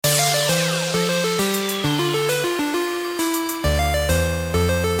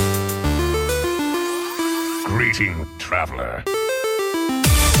Greeting, traveler.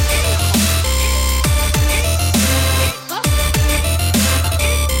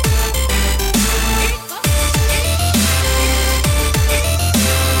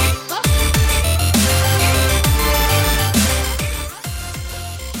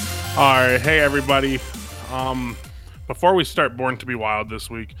 All right, hey everybody. Before we start Born to Be Wild this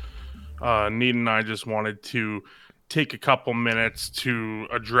week, Need and I just wanted to take a couple minutes to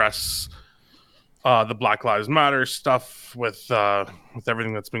address the Black Lives Matter stuff with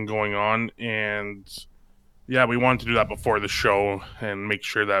everything that's been going on, and yeah, we wanted to do that before the show and make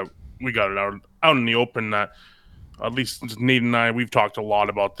sure that we got it out in the open. That at least Need and I, we've talked a lot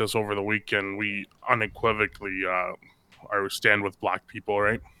about this over the weekend. We unequivocally stand with Black people,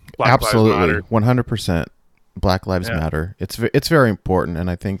 right? Black Absolutely, 100%. Black Lives Matter. It's very important, and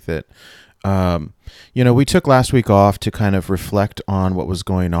I think that we took last week off to kind of reflect on what was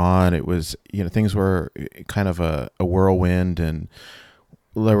going on. It was things were kind of a whirlwind, and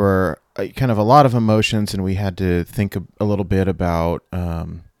there were kind of a lot of emotions, and we had to think a little bit about how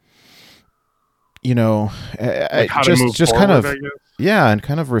to move just forward, kind of I guess. and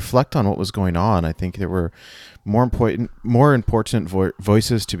kind of reflect on what was going on. I think there were more important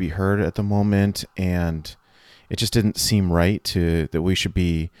voices to be heard at the moment, and it just didn't seem right that we should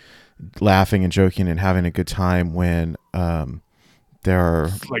be laughing and joking and having a good time when there are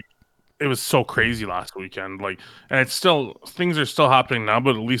it was so crazy last weekend, and it's still, things are still happening now,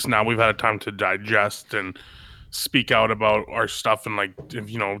 but at least now we've had time to digest and speak out about our stuff, and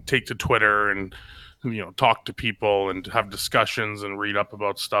take to Twitter and talk to people and have discussions and read up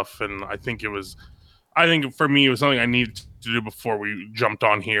about stuff. And I think for me, it was something I needed to do before we jumped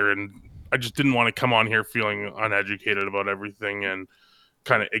on here, and I just didn't want to come on here feeling uneducated about everything and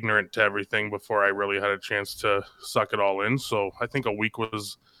kind of ignorant to everything before I really had a chance to suck it all in. So I think a week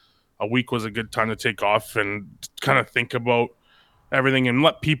was a good time to take off and kind of think about everything and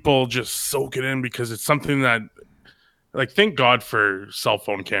let people just soak it in, because it's something that, thank God for cell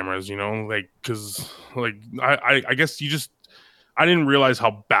phone cameras, because I guess I didn't realize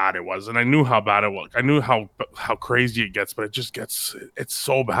how bad it was, and I knew how bad it was. I knew how crazy it gets, but it's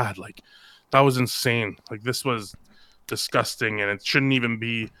so bad. That was insane. This was disgusting, and it shouldn't even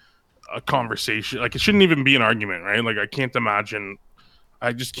be a conversation. It shouldn't even be an argument, right?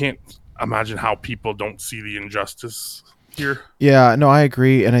 I just can't imagine how people don't see the injustice here. Yeah, no, I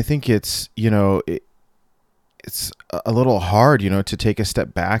agree. And I think it's a little hard, to take a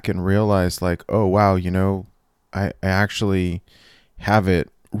step back and realize oh, wow, I actually have it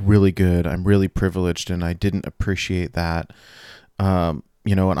really good. I'm really privileged, and I didn't appreciate that.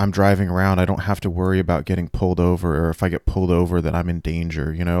 When I'm driving around, I don't have to worry about getting pulled over, or if I get pulled over that I'm in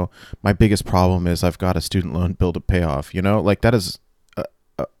danger. My biggest problem is I've got a student loan bill to pay off, that is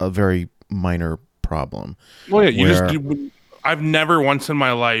a very minor problem. Well, yeah, I've never once in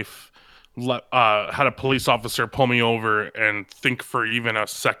my life had a police officer pull me over and think for even a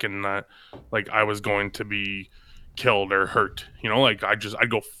second that I was going to be killed or hurt. I'd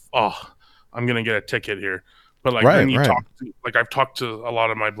go, oh, I'm gonna get a ticket here. But I've talked to a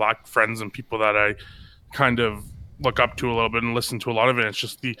lot of my Black friends and people that I kind of look up to a little bit and listen to a lot of it. It's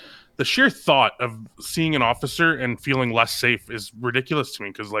just the sheer thought of seeing an officer and feeling less safe is ridiculous to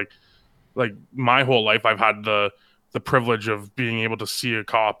me, because my whole life I've had the privilege of being able to see a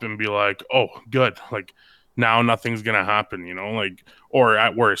cop and be like, oh, good, now nothing's gonna happen, or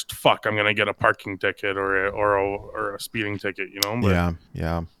at worst, fuck, I'm gonna get a parking ticket or a speeding ticket, But,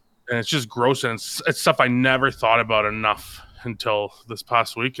 yeah. And it's just gross, and it's stuff I never thought about enough until this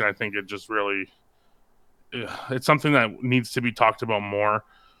past week, and I think it just really, it's something that needs to be talked about more.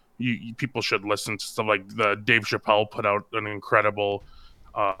 People should listen to stuff like Dave Chappelle put out an incredible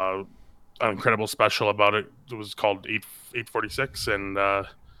special about it. It was called 846, and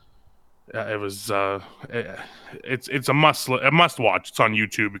it was it's a must watch. It's on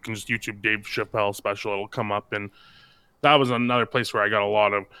YouTube. You can just YouTube Dave Chappelle special. It'll come up, and that was another place where I got a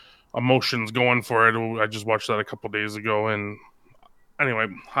lot of emotions going for it. I just watched that a couple days ago, and anyway,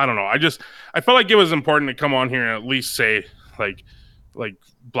 I don't know. I felt like it was important to come on here and at least say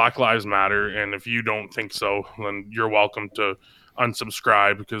Black Lives Matter, and if you don't think so, then you're welcome to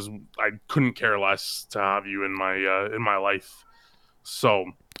unsubscribe, because I couldn't care less to have you in my life. So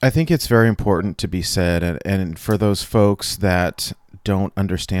I think it's very important to be said, and for those folks that don't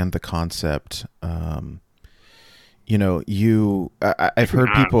understand the concept, I've heard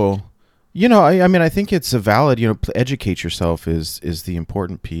people, I think it's a valid, educate yourself is the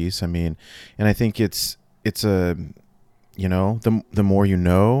important piece. And I think it's a, the more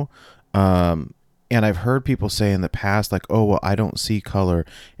And I've heard people say in the past, like, "Oh, well, I don't see color,"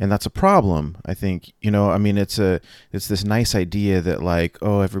 and that's a problem. I think, I mean, it's this nice idea that, like,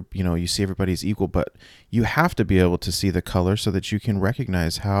 oh, you see everybody's equal, but you have to be able to see the color so that you can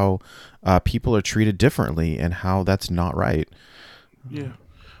recognize how people are treated differently and how that's not right. Yeah.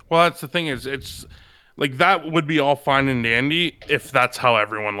 Well, that's the thing is, it's like that would be all fine and dandy if that's how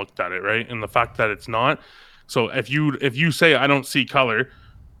everyone looked at it, right? And the fact that it's not. So if you say I don't see color,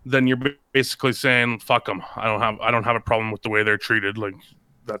 then you're basically saying fuck them. I don't have a problem with the way they're treated. Like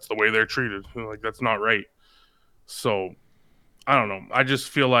that's the way they're treated. Like that's not right. So I don't know. I just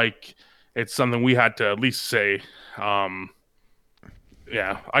feel like it's something we had to at least say. Um,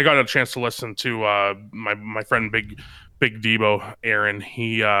 yeah, I got a chance to listen to my friend Big Debo Aaron.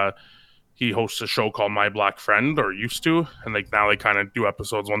 He hosts a show called My Black Friend, or used to, and like now they kind of do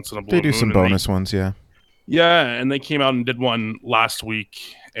episodes once in a blue They do moon. some bonus ones, yeah. Yeah, and they came out and did one last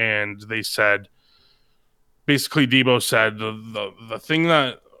week, and they said basically Debo said the thing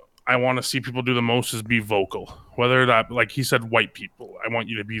that I want to see people do the most is be vocal. Whether that, like he said, white people, I want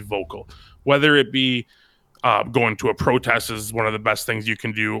you to be vocal. Whether it be going to a protest is one of the best things you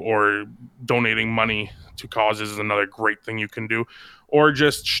can do, or donating money to causes is another great thing you can do, or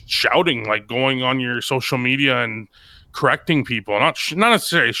just shouting, like going on your social media and correcting people. Not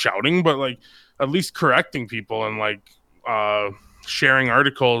necessarily shouting, but like at least correcting people and like sharing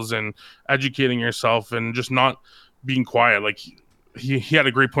articles and educating yourself and just not being quiet. Like he had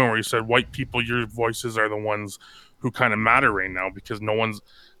a great point where he said, "White people, your voices are the ones who kind of matter right now because not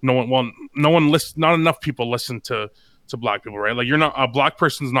enough people listen to black people, right? Like a black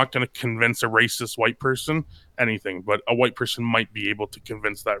person's not going to convince a racist white person anything, but a white person might be able to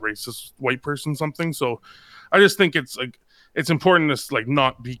convince that racist white person something. So I just think it's like it's important to like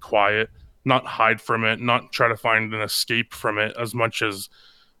not be quiet, not hide from it, not try to find an escape from it as much as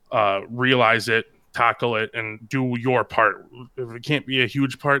realize it, tackle it, and do your part. If it can't be a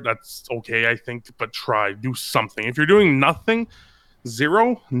huge part, that's okay, I think, but do something. If you're doing nothing,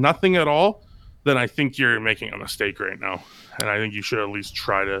 nothing at all, then I think you're making a mistake right now. And I think you should at least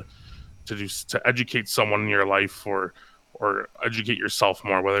try to educate someone in your life, or educate yourself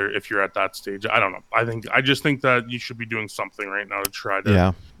more, whether if you're at that stage. I don't know. I just think that you should be doing something right now to try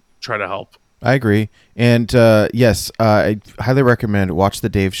to help. I agree. And yes, I highly recommend watch the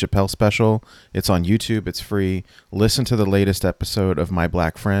Dave Chappelle special. It's on YouTube. It's free. Listen to the latest episode of My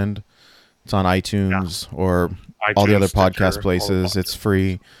Black Friend. It's on iTunes or all the other podcast places. It's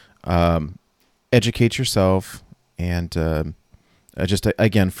free. Educate yourself. And just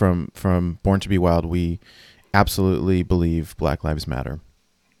again, from Born to Be Wild, we absolutely believe Black Lives Matter.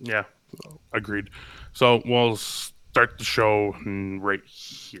 Yeah, agreed. So we'll start the show right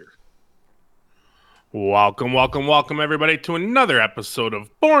here. Welcome, everybody, to another episode of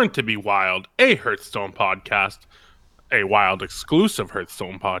Born to Be Wild, a Hearthstone podcast, a Wild exclusive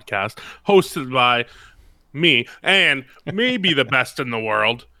Hearthstone podcast, hosted by me and maybe the best in the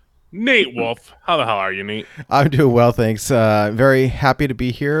world, Nate Wolf. How the hell are you, Nate? I'm doing well, thanks. Very happy to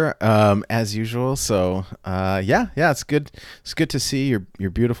be here, as usual. So, yeah, it's good. It's good to see your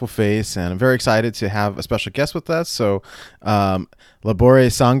beautiful face, and I'm very excited to have a special guest with us. So,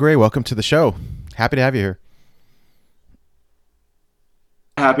 Labore Sangre, welcome to the show. Happy to have you here.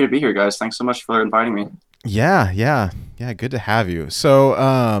 Happy to be here, guys. Thanks so much for inviting me. Yeah. Good to have you.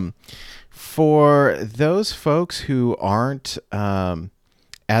 So, for those folks who aren't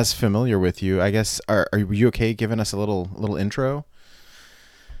as familiar with you, I guess, are you okay giving us a little intro?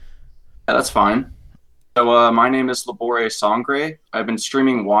 Yeah, that's fine. So, my name is Labore Sangre. I've been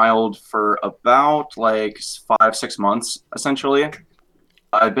streaming Wild for about like 5-6 months, essentially.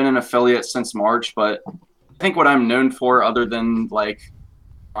 I've been an affiliate since March, but I think what I'm known for, other than like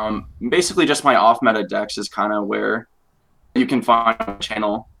basically just my off-meta decks, is kind of where you can find a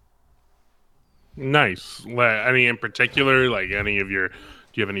channel. Nice. Any in particular, like any of your, do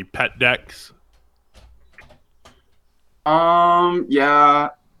you have any pet decks? Yeah,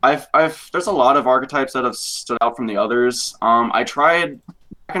 I've there's a lot of archetypes that have stood out from the others. I tried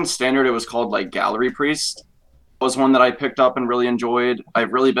back in Standard, it was called like Gallery Priest. Was one that I picked up and really enjoyed.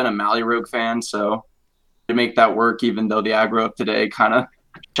 I've really been a Mally Rogue fan, so to make that work, even though the aggro of today kind of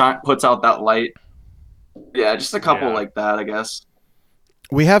puts out that light. Yeah, just a couple like that, I guess.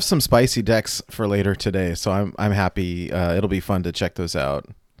 We have some spicy decks for later today, so I'm happy. It'll be fun to check those out.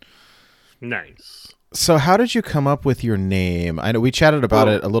 Nice. So how did you come up with your name? I know we chatted about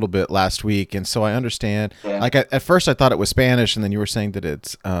it a little bit last week, and so I understand. Yeah. Like at first I thought it was Spanish, and then you were saying that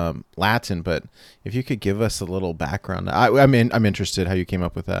it's Latin. But if you could give us a little background, I'm interested how you came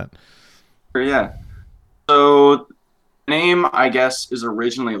up with that. Yeah. So the name, I guess, is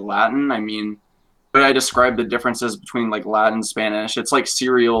originally Latin. I mean, way I describe the differences between like Latin and Spanish, it's like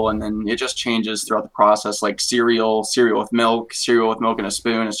cereal, and then it just changes throughout the process. Like cereal with milk, cereal with milk and a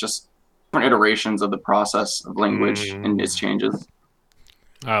spoon. It's just different iterations of the process of language and its changes.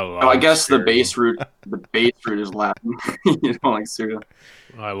 I So love I guess cereal. the base root is Latin. You don't like cereal.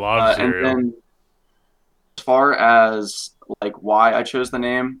 I love And cereal. then as far as like why I chose the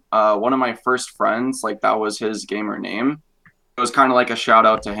name, one of my first friends, like that was his gamer name. It was kind of like a shout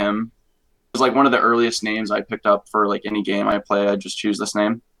out to him. It was like one of the earliest names I picked up for like any game I play. I just choose this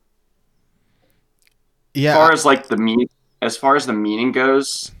name. As Yeah, far as like the meaning, as far as the meaning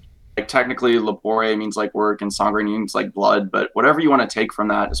goes, like technically labore means like work and sangre means like blood, but whatever you want to take from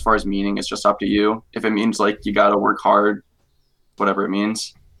that as far as meaning, it's just up to you. If it means like you got to work hard, whatever it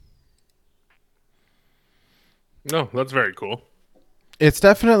means. No, that's very cool. it's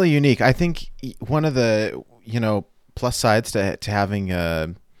definitely unique. I think one of the plus sides to having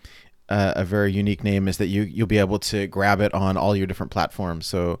a very unique name is that you'll be able to grab it on all your different platforms.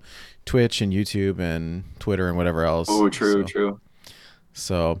 So Twitch and YouTube and Twitter and whatever else. Oh, true, So, true.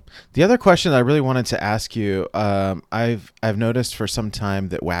 so the other question I really wanted to ask you, I've noticed for some time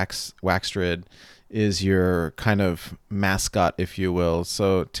that Waxdred is your kind of mascot, if you will.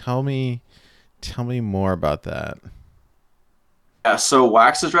 So tell me more about that. Yeah, so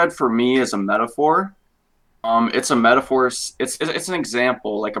wax is red for me is a metaphor. It's a metaphor. It's an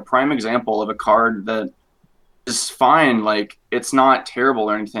example, like a prime example of a card that is fine. Like it's not terrible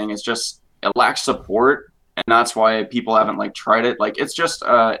or anything. It's just it lacks support, and that's why people haven't like tried it. Like it's just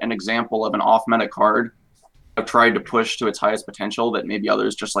an example of an off meta card I've tried to push to its highest potential that maybe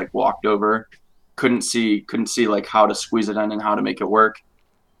others just like walked over, couldn't see like how to squeeze it in and how to make it work.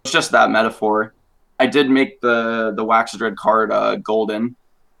 It's just that metaphor. I did make the Wax Dread card golden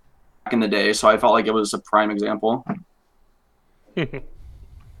back in the day, so I felt like it was a prime example.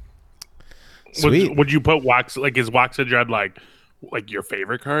 Sweet. Would you put Wax like is Waxadread like your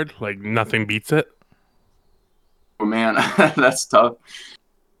favorite card? Like nothing beats it? Oh man, that's tough.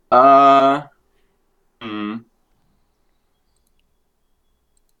 Uh, hmm,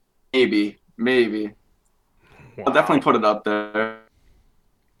 maybe. I'll definitely put it up there.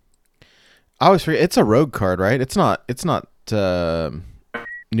 I always forget it's a rogue card, right? It's not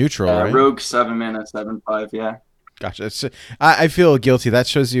neutral, right? Rogue 7 mana, 7/5. Yeah. Gotcha. I feel guilty. That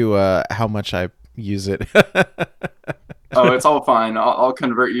shows you how much I use it. Oh, it's all fine. I'll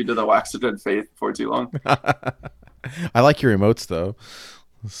convert you to the Wax Dread faith before too long. I like your emotes though,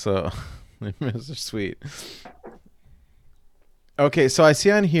 so those are sweet. Okay, so I see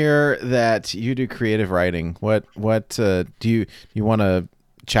on here that you do creative writing. What do you want to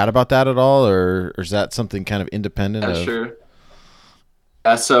chat about that at all, or is that something kind of independent Yeah, of? sure.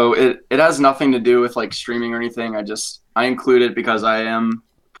 So it has nothing to do with like streaming or anything. I include it because I am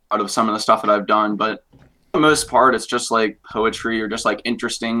proud of some of the stuff that I've done, but for the most part, it's just like poetry or just like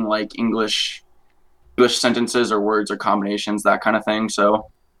interesting like English sentences or words or combinations, that kind of thing.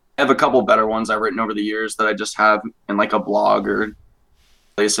 So I have a couple better ones I've written over the years that I just have in like a blog or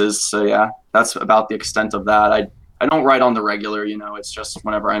places. So yeah, that's about the extent of that. I don't write on the regular, it's just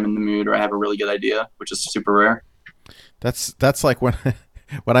whenever I'm in the mood or I have a really good idea, which is super rare. That's like when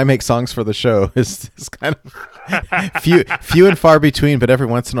when I make songs for the show. It's kind of few and far between, but every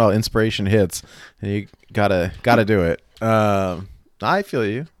once in a while inspiration hits, and you gotta do it. I feel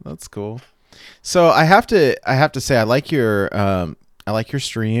you. That's cool. So I have to say I like your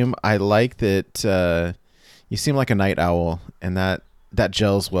stream. I like that you seem like a night owl, and that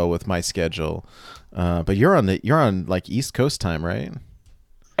gels well with my schedule. But you're on like East Coast time, right?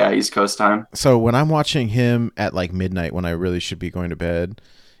 Yeah, East Coast time. So when I'm watching him at like midnight when I really should be going to bed,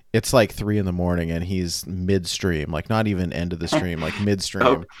 it's like 3 a.m. and he's midstream, like not even end of the stream, like midstream.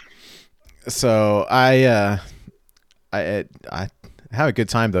 Oh, So I have a good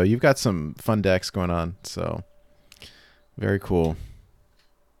time though. You've got some fun decks going on, so very cool.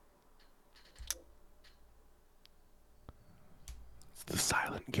 It's the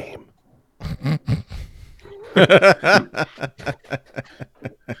silent game.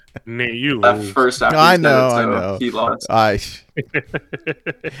 Nate, you that lose. first after I he said know, it, I so know. he lost.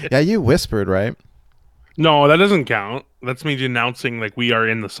 Yeah, you whispered, right? No, that doesn't count. That's me announcing like we are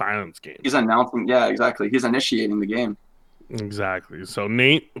in the silence game. He's announcing, yeah, exactly. He's initiating the game. Exactly. So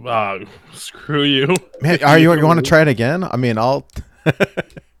Nate, screw you. Man, are you want to try it again? I mean, I'll.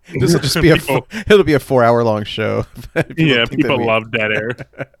 This will just be it'll be a 4 hour long show. Yeah, people love dead air.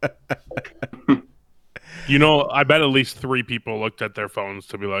 I bet at least 3 people looked at their phones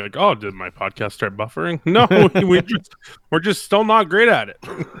to be like, "Oh, did my podcast start buffering?" No, we're just still not great at it.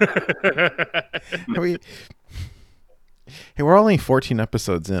 Hey, we're only 14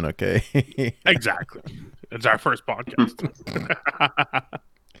 episodes in, okay? Exactly. It's our first podcast.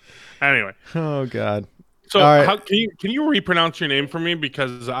 Anyway, Oh God. so All right. how can you repronounce your name for me,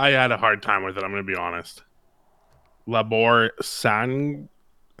 because I had a hard time with it. I'm going to be honest. Labor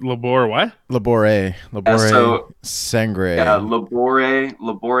what? Yeah, Labore so yeah, Sangre.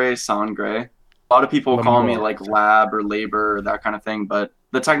 Labore Sangre. A lot of people call me Lamore. like Lab or Labor or that kind of thing, but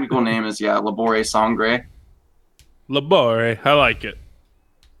the technical name is yeah, Labore Sangre. Labore. I like it.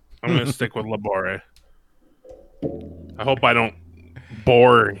 I'm going to stick with Labore. I hope I don't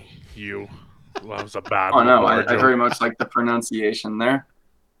bore you. Well, that was a bad Oh no, Labore I joke. very much like the pronunciation there.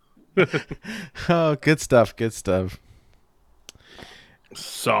 Oh, good stuff. Good stuff.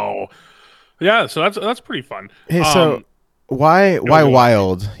 So, yeah, so that's pretty fun. Hey, so why go ahead.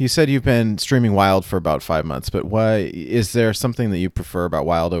 Wild? You said you've been streaming Wild for about 5 months, but why is there something that you prefer about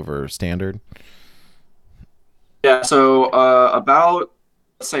Wild over Standard? Yeah, so about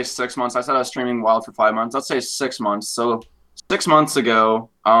let's say 6 months. I said I was streaming Wild for 5 months. Let's say 6 months. So 6 months ago,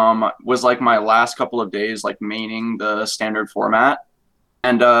 was like my last couple of days like maining the standard format.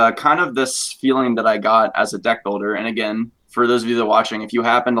 And kind of this feeling that I got as a deck builder. And again, for those of you that are watching, if you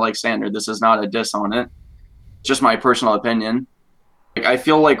happen to like standard, this is not a diss on it. Just my personal opinion. Like I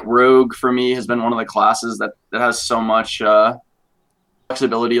feel like Rogue for me has been one of the classes that has so much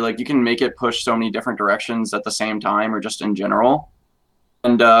flexibility. Like you can make it push so many different directions at the same time, or just in general.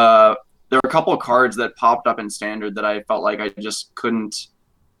 And there were a couple of cards that popped up in standard that I felt like I just couldn't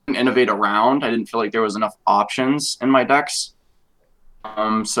innovate around. I didn't feel like there was enough options in my decks.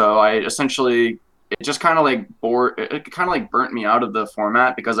 So I essentially it just kind of like bore it kind of like burnt me out of the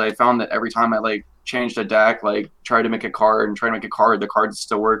format, because I found that every time I like changed a deck, like tried to make a card and try to make a card, the cards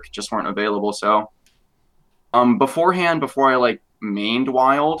still work, just weren't available. So beforehand, before I like mained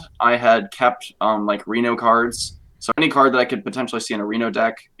Wild, I had kept like Reno cards. So any card that I could potentially see in a Reno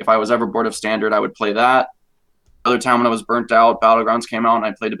deck, if I was ever bored of standard, I would play that. Other time when I was burnt out, Battlegrounds came out and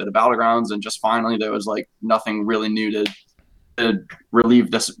I played a bit of Battlegrounds, and just finally there was like nothing really new to relieve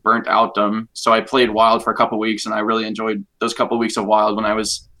this burnt outdom. So I played Wild for a couple weeks, and I really enjoyed those couple weeks of Wild when I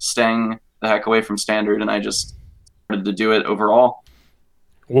was staying the heck away from standard, and I just started to do it overall.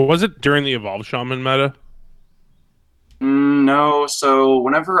 Was it during the Evolve Shaman meta? No, so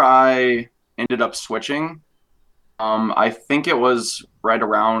whenever I ended up switching, I think it was right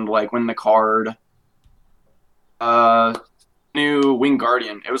around like when the card uh new Wing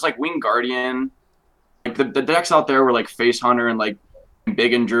Guardian. It was like Wing Guardian. Like the decks out there were like Face Hunter and like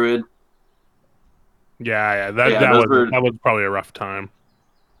Big and Druid. Yeah, Yeah, those were that was probably a rough time,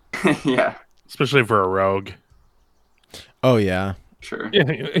 yeah, especially for a rogue. Oh yeah. sure.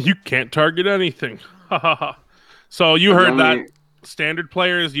 Yeah, you can't target anything. So you The heard that, only standard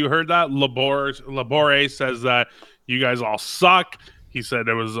players. You heard that. Labore says that you guys all suck. He said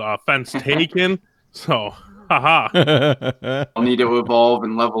there was offense taken. So, haha. I'll need to evolve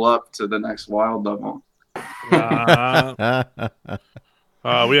and level up to the next Wild level. We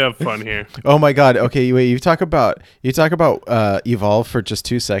have fun here. Oh my God. Okay, wait. You talk about Evolve for just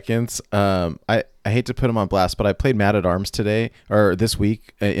 2 seconds. I hate to put him on blast, but I played Mad at Arms today or this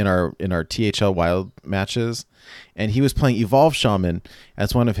week in our THL Wild matches, and he was playing Evolve Shaman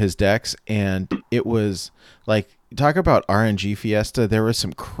as one of his decks, and it was like, talk about RNG Fiesta. There was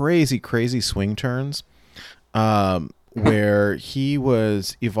some crazy swing turns, where he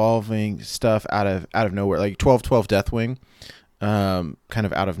was evolving stuff out of nowhere, like 12/12 Deathwing. Kind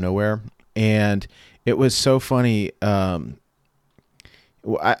of out of nowhere, and it was so funny. I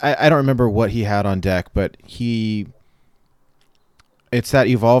don't remember what he had on deck, but it's that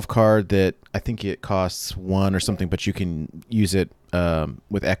evolve card that I think it costs 1 or something, but you can use it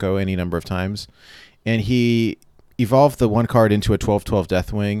with Echo any number of times, and he evolved the 1 card into a 12/12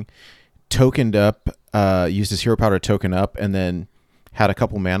 Deathwing, tokened up, used his hero powder to token up, and then had a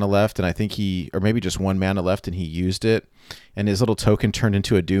couple mana left, and I think or maybe just 1 mana left, and he used it, and his little token turned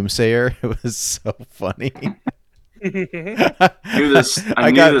into a Doomsayer. It was so funny.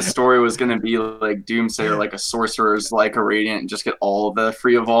 I knew this story was going to be like Doomsayer, like a sorcerer's, like a Radiant, and just get all the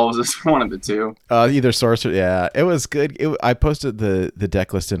free evolves as one of the two. Either sorcerer, yeah, it was good. I posted the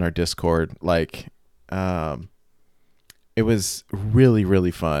deck list in our Discord. Like, it was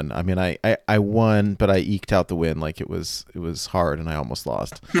really fun. I mean, I won, but I eked out the win. Like it was hard, and I almost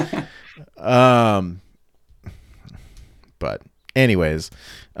lost. But anyways,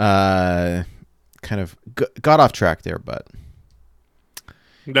 kind of got off track there, but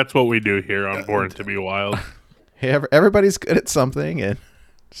That's what we do here on Born to Be Wild. hey, everybody's good at something, and it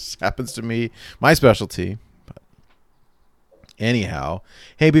just happens to be my specialty. But anyhow,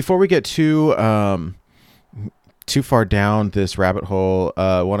 hey, before we get too too far down this rabbit hole,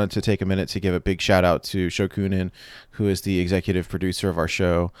 wanted to take a minute to give a big shout out to Shokunin, who is the executive producer of our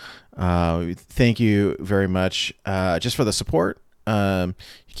show. Thank you very much, just for the support.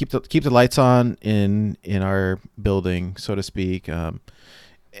 Keep the lights on in our building, so to speak.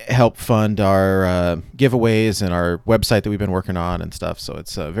 Help fund our giveaways and our website that we've been working on and stuff. So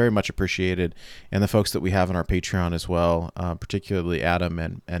it's very much appreciated. And the folks that we have on our Patreon as well, particularly Adam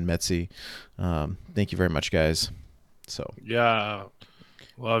and Metzi. Thank you very much, guys. So Yeah,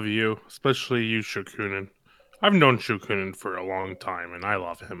 love you, especially you, Shokunin. I've known Shokunin for a long time, and I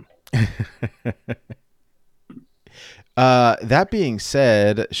love him. That being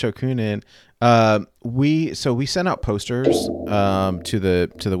said, Shokunin, we sent out posters to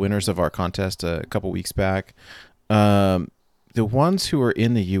the winners of our contest a couple weeks back. The ones who are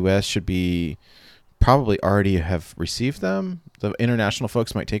in the US should be probably already have received them. The international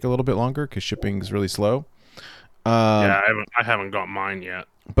folks might take a little bit longer because shipping is really slow. Yeah, I haven't got mine yet.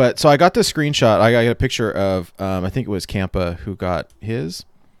 But so I got the screenshot. I got a picture of I think it was Kampa who got his.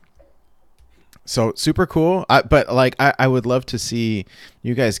 So super cool. But like I would love to see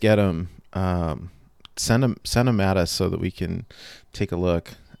you guys get them. Send them at us so that we can take a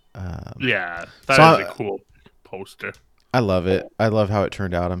look. Yeah, that is a cool poster. I love it. I love how it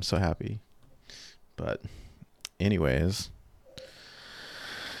turned out. I'm so happy. But anyways,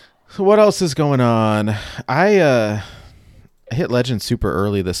 so what else is going on? I hit Legend super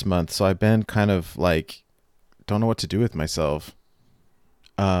early this month, so I've been kind of like don't know what to do with myself.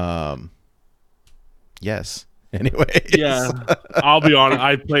 Yes. Anyway. Yeah, I'll be honest.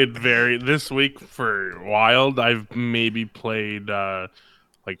 I played this week for Wild. I've maybe played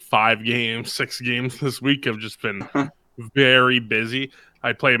like 5 games, 6 games this week. I've just been very busy.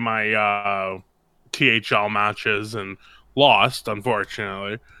 I played my THL matches and lost,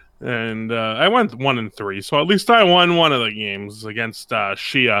 unfortunately. And I went 1-3, so at least I won one of the games against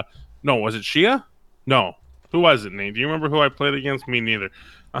Shia. No, was it Shia? No. Who was it, Nate? Do you remember who I played against? Me neither.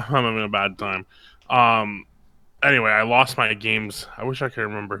 I'm having a bad time. Anyway, I lost my games. I wish I could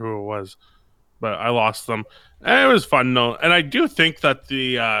remember who it was, but I lost them. And it was fun though, and I do think that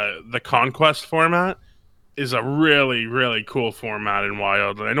the Conquest format is a really, really cool format in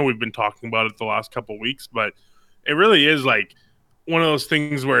Wild. And I know we've been talking about it the last couple of weeks, but it really is like one of those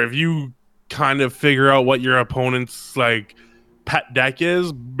things where if you kind of figure out what your opponent's like pet deck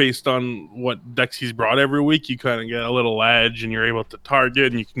is based on what decks he's brought every week, you kind of get a little edge, and you're able to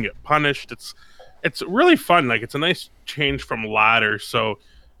target, and you can get punished. It's really fun. Like, it's a nice change from ladder. So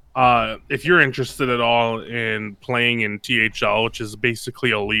if you're interested at all in playing in THL, which is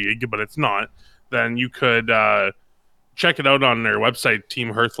basically a league, but it's not, then you could check it out on their website,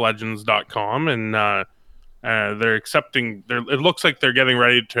 teamhearthlegends.com. And they're accepting. It looks like they're getting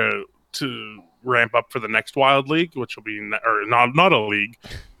ready to ramp up for the next Wild League, which will be not a league,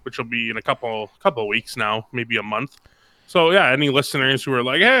 which will be in a couple weeks now, maybe a month. So yeah, any listeners who are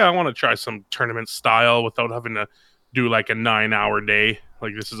like, hey, I want to try some tournament style without having to do like a 9-hour day,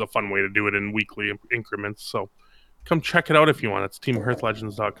 like this is a fun way to do it in weekly increments. So come check it out if you want. It's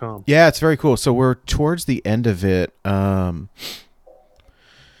teamhearthlegends.com. Yeah, it's very cool. So we're towards the end of it.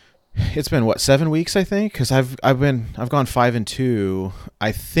 It's been 7 weeks, I think, because I've gone 5-2.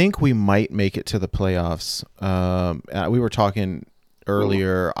 I think we might make it to the playoffs. We were talking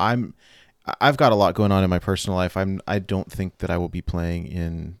earlier. I've got a lot going on in my personal life. I don't think that I will be playing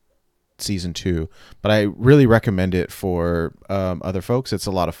in season 2, but I really recommend it for other folks. It's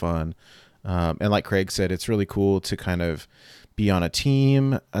a lot of fun. And like Craig said, it's really cool to kind of be on a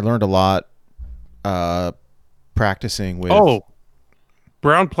team. I learned a lot practicing with... Oh,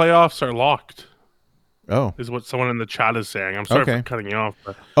 Brown playoffs are locked. Oh. Is what someone in the chat is saying. I'm sorry for cutting you off.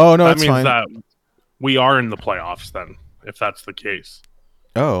 But oh, no, that it's means fine. that we are in the playoffs then, if that's the case.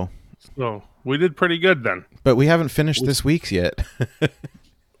 Oh. So we did pretty good then. But we haven't finished this week's yet.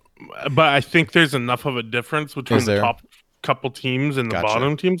 But I think there's enough of a difference between the top couple teams and the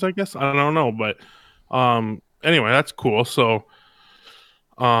bottom teams, I guess. I don't know. But anyway, that's cool. So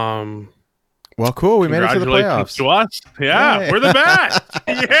well, cool. We made it to the playoffs. To us. Yeah, we're the best.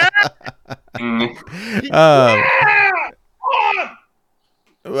 Yeah.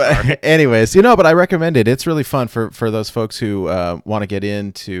 Anyways, but I recommend it. It's really fun for those folks who want to get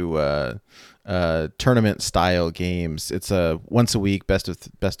into tournament style games. It's a once a week best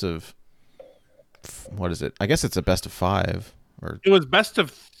of what is it? I guess it's a best of 5 or it was best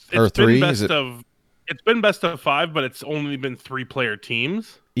of or 3. It's been best of 5, but it's only been 3-player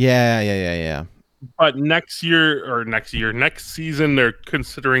teams. Yeah. But next season, they're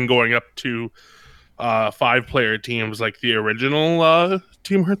considering going up to 5-player teams like the original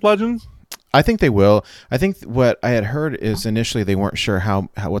Team Hearth Legends. I think they will. I think what I had heard is initially they weren't sure how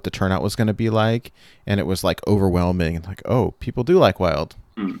what the turnout was going to be like, and it was like overwhelming. Like, oh, people do like Wild.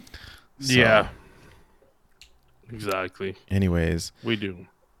 Hmm. So, Yeah. Exactly. Anyways, We do.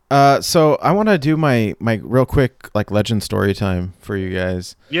 so I want to do my real quick like legend story time for you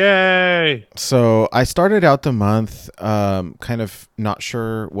guys. Yay! So I started out the month kind of not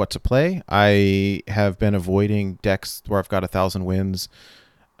sure what to play. I have been avoiding decks where I've got 1,000 wins,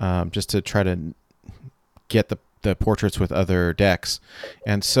 just to try to get the portraits with other decks.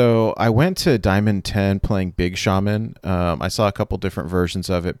 And so I went to Diamond 10 playing Big Shaman. I saw a couple different versions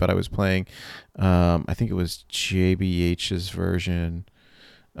of it, but I was playing, I think it was JBH's version.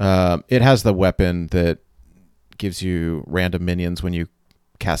 It has the weapon that gives you random minions when you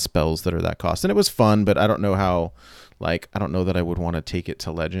cast spells that are that cost. And it was fun, but I don't know how, like, I don't know that I would want to take it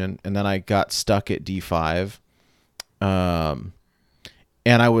to Legend. And then I got stuck at D5.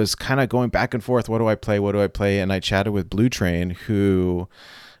 And I was kind of going back and forth. What do I play? What do I play? And I chatted with Blue Train, who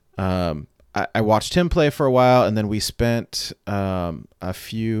I watched him play for a while. And then we spent a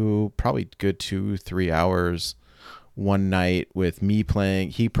few, probably good 2-3 hours one night with me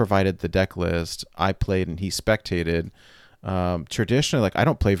playing. He provided the deck list. I played and he spectated. Traditionally, like, I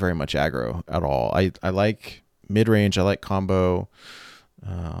don't play very much aggro at all. I like mid-range. I like combo.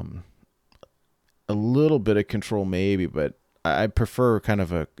 A little bit of control maybe, but I prefer kind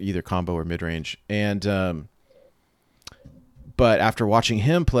of a either combo or mid-range. And but after watching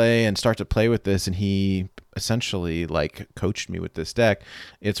him play and start to play with this, and he essentially like coached me with this deck,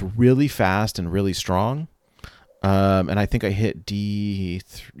 it's really fast and really strong. And I think I hit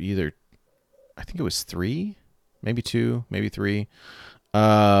either, I think it was 3, maybe 2, maybe 3.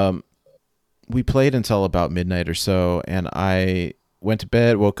 We played until about midnight or so, and I went to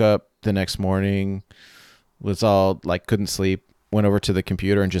bed, woke up the next morning, was all like, couldn't sleep, went over to the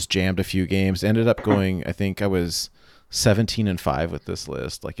computer and just jammed a few games. Ended up going, I think I was 17-5 with this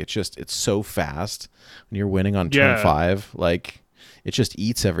list. Like, it's so fast when you're winning on turn 5. Like, it just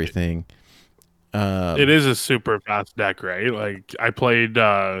eats everything. It is a super fast deck, right? Like, I played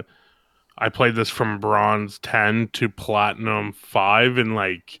this from bronze 10 to platinum 5 in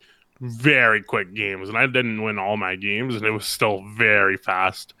like very quick games, and I didn't win all my games, and it was still very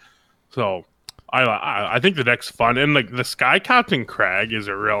fast. So I think the deck's fun, and like the Sky Captain Crag is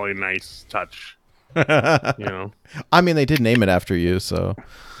a really nice touch. You know, I mean, they did name it after you, so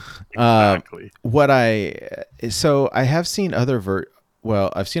exactly. So I have seen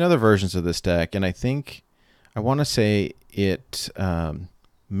I've seen other versions of this deck, and I think I want to say it.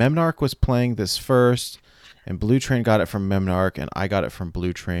 Memnarch was playing this first, and Blue Train got it from Memnarch, and I got it from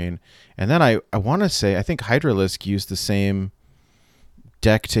Blue Train. And then I want to say, I think Hydralisk used the same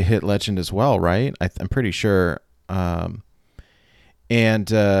deck to hit Legend as well, right? I'm pretty sure. Yeah,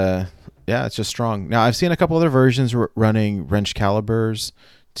 it's just strong. Now, I've seen a couple other versions running Wrench Calibers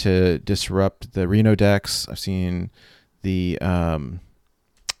to disrupt the Reno decks. I've seen the, I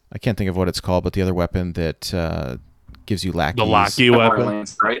can't think of what it's called, but the other weapon that gives you lackeys. The lackey weapon,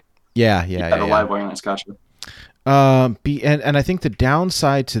 Lance, right? Yeah. The live wire lance, gotcha. And I think the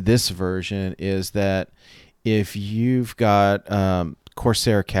downside to this version is that if you've got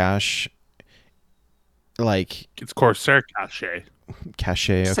Corsair Cache, like, it's Corsair Cache. Okay. Cache.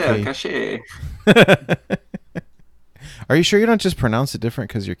 Are you sure you don't just pronounce it different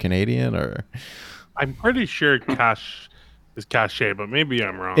because you're Canadian, or? I'm pretty sure Cache is Cache, but maybe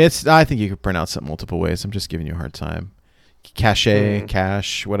I'm wrong. I think you could pronounce it multiple ways. I'm just giving you a hard time. Cache,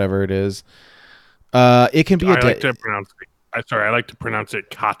 cache, whatever it is. It can be I like to pronounce it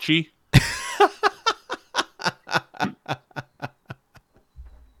Kachi.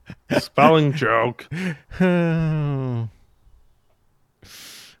 Spelling joke.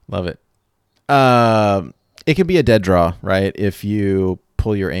 Love it. It can be a dead draw, right? If you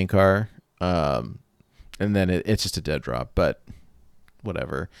pull your Ankar, and then it's just a dead draw, but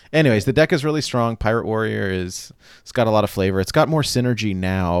whatever. Anyways, the deck is really strong. Pirate Warrior it's got a lot of flavor. It's got more synergy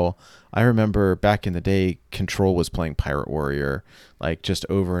now. I remember back in the day, Control was playing Pirate Warrior like just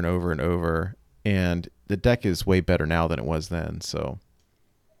over and over and over, and the deck is way better now than it was then. So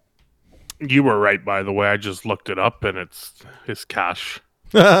you were right, by the way. I just looked it up, and it's Cache.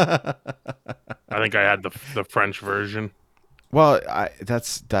 I think I had the French version. Well,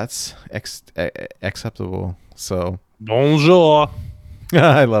 that's acceptable. So bonjour.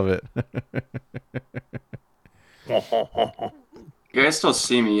 I love it. You guys still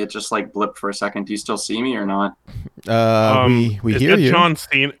see me? It just like blipped for a second. Do you still see me or not? We hear you. John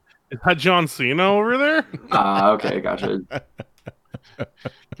Cena? Is that John Cena over there? Okay, gotcha.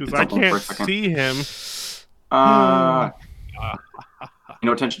 Because I can't see him.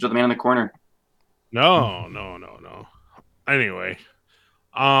 No attention to the man in the corner. No, no, no, no. Anyway,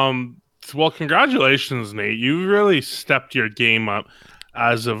 well, congratulations, Nate. You really stepped your game up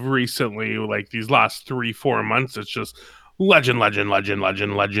as of recently. Like these last 3-4 months, it's just legend, legend, legend,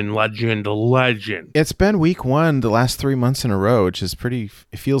 legend, legend, legend, legend. It's been week 1 the last 3 months in a row, which is pretty.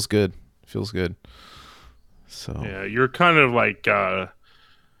 It feels good. Feels good. So Yeah, you're kind of like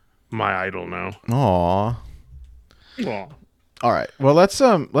my idol now. Aw. Well, All right. Well, let's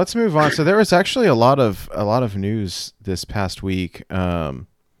move on. So there was actually a lot of news this past week. Let's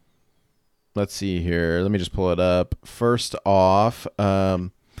see here. Let me just pull it up. First off, for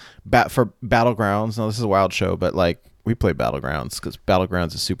Battlegrounds. Now this is a wild show, but like we play Battlegrounds because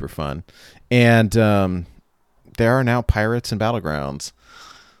Battlegrounds is super fun, and there are now pirates in Battlegrounds.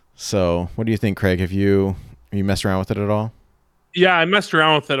 So what do you think, Craig? Have you messed around with it at all? yeah, I messed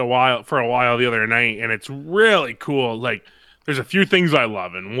around with it for a while the other night, and it's really cool. Like, there's a few things I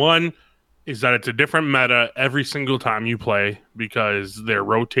love, and one is that it's a different meta every single time you play because they're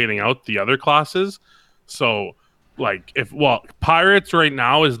rotating out the other classes. So, like, pirates right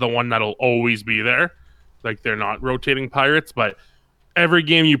now is the one that'll always be there. Like, they're not rotating pirates, but every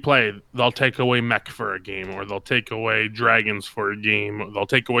game you play, they'll take away mech for a game, or they'll take away dragons for a game, or they'll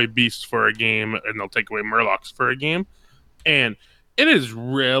take away beasts for a game, and they'll take away murlocs for a game. And it is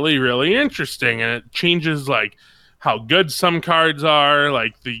really, really interesting, and it changes like how good some cards are.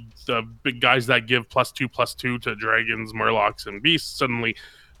 Like the big guys that give +2/+2 to dragons, murlocs, and beasts suddenly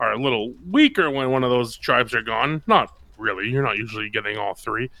are a little weaker when one of those tribes are gone. Not really, you're not usually getting all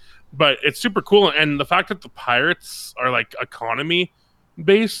three, but it's super cool. And the fact that the pirates are like economy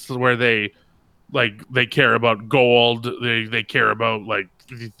based, where they care about gold, they care about like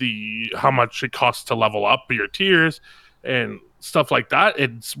the how much it costs to level up your tiers and stuff like that.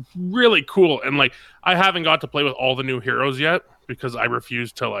 It's really cool. And like, I haven't got to play with all the new heroes yet because I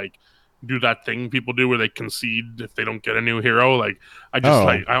refuse to like do that thing people do where they concede if they don't get a new hero. Like, I just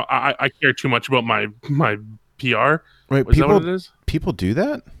like I care too much about my PR. Wait, Is that what it is? People do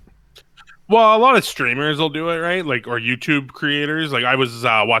that? Well, a lot of streamers will do it, right? Like, or YouTube creators. Like, I was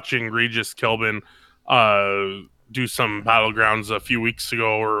watching Regis Kilbin do some Battlegrounds a few weeks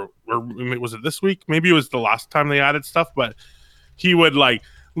ago, or was it this week? Maybe it was the last time they added stuff, but he would like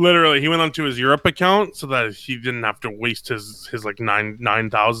literally he went onto his Europe account so that he didn't have to waste his like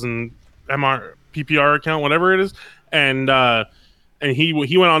 9,000 MR PPR account, whatever it is, and he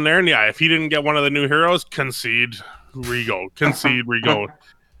went on there, and yeah, if he didn't get one of the new heroes, concede, rego.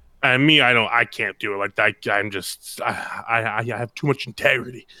 And me, I can't do it like that. I have too much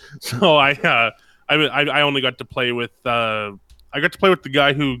integrity. So I only got to play with the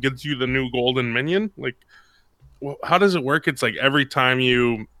guy who gives you the new golden minion. Like, well, how does it work? It's like every time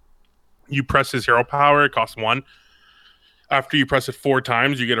you press his hero power, it costs 1. After you press it 4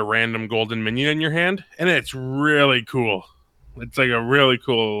 times, you get a random golden minion in your hand, and it's really cool. It's like a really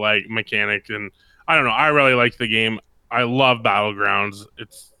cool like mechanic, and I don't know. I really like the game. I love Battlegrounds.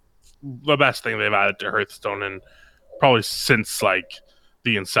 It's the best thing they've added to Hearthstone, and probably since like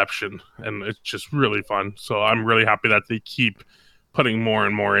the inception, and it's just really fun. So I'm really happy that they keep putting more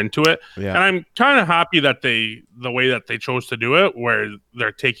and more into it. Yeah. And I'm kind of happy that the way that they chose to do it, where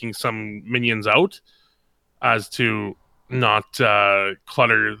they're taking some minions out as to not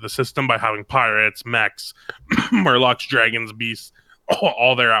clutter the system by having pirates, mechs, murlocs, dragons, beasts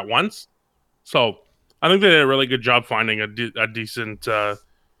all there at once. So I think they did a really good job finding a decent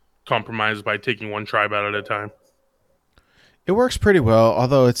compromise by taking one tribe out at a time. It works pretty well,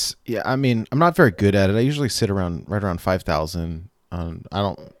 although I mean, I'm not very good at it. I usually sit right around 5,000. I'm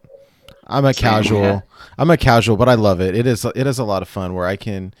a casual. Yeah. I'm a casual, but I love it. It is a lot of fun where I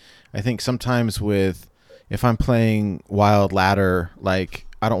think sometimes if I'm playing Wild Ladder, like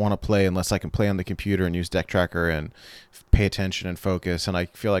I don't want to play unless I can play on the computer and use Deck Tracker and pay attention and focus, and I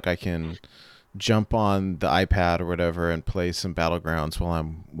feel like I can jump on the iPad or whatever and play some Battlegrounds while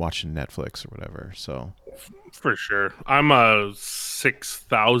I'm watching Netflix or whatever. So for sure, I'm a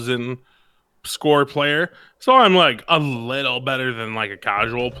 6,000 score player, so I'm like a little better than like a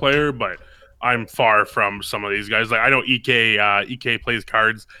casual player, but I'm far from some of these guys. Like, I know EK plays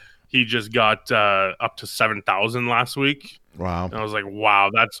cards. He just got up to 7,000 last week. wow. And I was like, wow,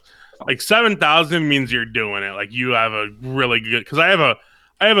 that's like 7,000 means you're doing it. Like, you have a really good, because I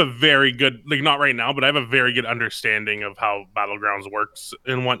have a very good, like, not right now, but I have a very good understanding of how Battlegrounds works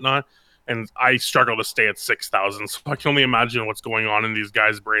and whatnot. And I struggle to stay at 6,000. So I can only imagine what's going on in these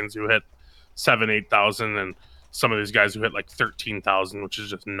guys' brains who hit 8,000, and some of these guys who hit like 13,000, which is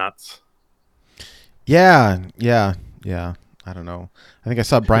just nuts. Yeah. I don't know. I think I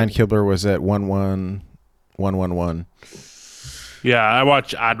saw Brian Kibler was at 111. Yeah, I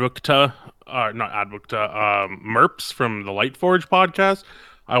watch Advocta not Advocta, Merps from the Lightforge podcast.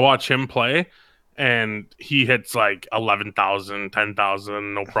 I watch him play, and he hits like 11,000,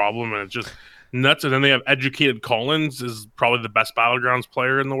 10,000, no problem, and it's just nuts. And then they have Educated Collins, is probably the best Battlegrounds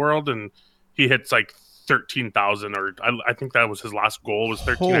player in the world, and he hits like 13,000, or I think that was his last goal was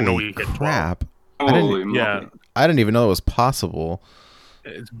 13. I know Holy he hit 12. crap! Holy moly. Yeah. I didn't even know it was possible.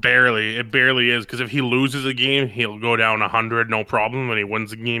 It barely is, because if he loses a game, he'll go down 100, no problem. When he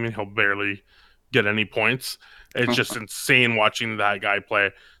wins a game, he'll barely get any points. It's just insane watching that guy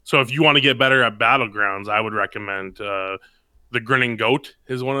play. So if you want to get better at Battlegrounds, I would recommend the Grinning Goat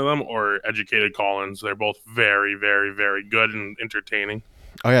is one of them, or Educated Collins. They're both very, very, very good and entertaining.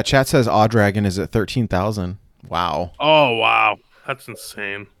 Oh yeah, chat says Aw Dragon is at 13,000. Wow. Oh wow, that's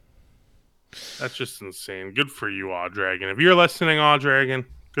insane. That's just insane. Good for you, Aw Dragon. If you're listening, Aw Dragon,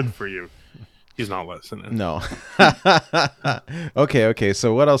 good for you. He's not listening. No. Okay.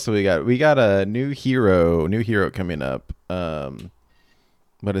 So what else do we got? We got a new hero coming up.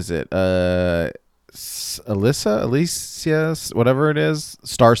 What is it? Alicia, whatever it is,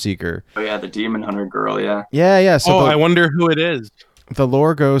 Starseeker. Oh yeah, the Demon Hunter girl. Yeah. Yeah. So I wonder who it is. the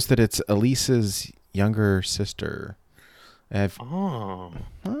lore goes that it's Elisa's younger sister. Oh.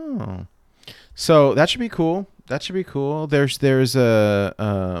 So that should be cool. There's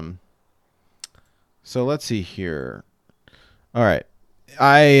a So let's see here. All right.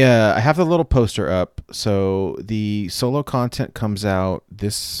 I have the little poster up. So the solo content comes out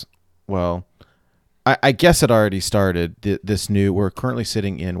I guess it already started. We're currently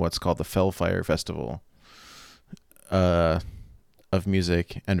sitting in what's called the Fellfire Festival of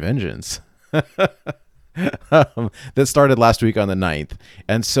Music and Vengeance. That started last week on the 9th.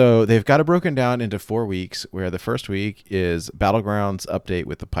 And so they've got it broken down into 4 weeks, where the first week is Battlegrounds update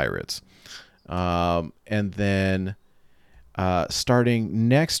with the pirates. And then starting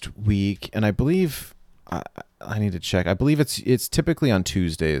next week, and I believe I need to check. I believe it's typically on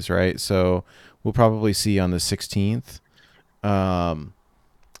Tuesdays, right? So we'll probably see on the 16th. Arana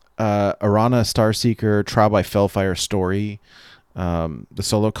Starseeker Trial by Fellfire story. The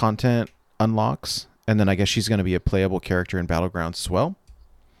solo content unlocks, and then I guess she's going to be a playable character in Battlegrounds as well.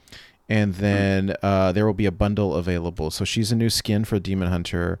 And then there will be a bundle available. So she's a new skin for Demon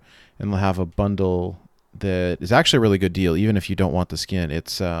Hunter, and they'll have a bundle that is actually a really good deal, even if you don't want the skin.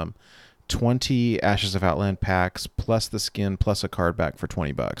 It's 20 Ashes of Outland packs plus the skin plus a card back for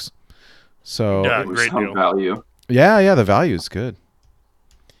 $20. So Yeah, great deal. Value. yeah, the value is good.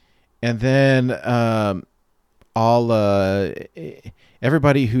 And then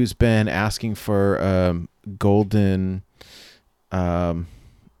everybody who's been asking for golden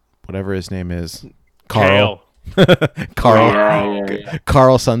whatever his name is, Carl. Kale. Yeah.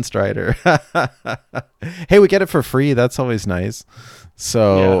 Carl Sunstrider. Hey, we get it for free. That's always nice.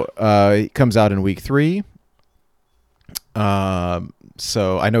 So it comes out in week 3.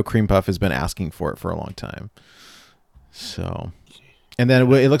 So I know Cream Puff has been asking for it for a long time. So, and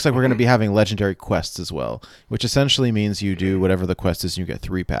then it looks like we're going to be having legendary quests as well, which essentially means you do whatever the quest is and you get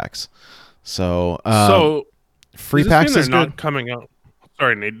 3 packs. So free packs is not good. coming out.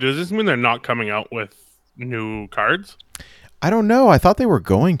 Sorry, Nate. Does this mean they're not coming out with new cards? I don't know. I thought they were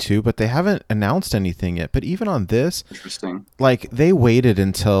going to, but they haven't announced anything yet. But even on this, Interesting. like they waited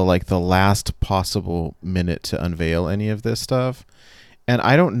until like the last possible minute to unveil any of this stuff. And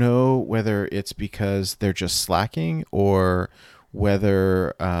I don't know whether it's because they're just slacking or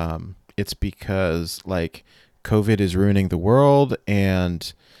whether it's because like COVID is ruining the world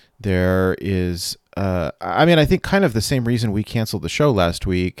and there is I think kind of the same reason we canceled the show last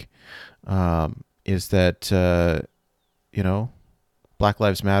week is that Black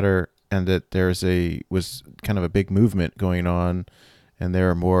Lives Matter, and that was kind of a big movement going on, and there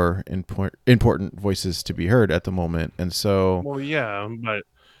are more important voices to be heard at the moment. And so, Well, yeah, but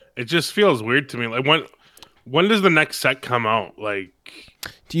it just feels weird to me. Like when does the next set come out? Like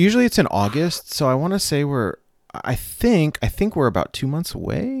usually it's in August. So I want to say I think we're about 2 months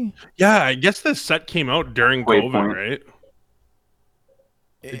away. yeah, I guess the set came out during COVID, Waypoint. right?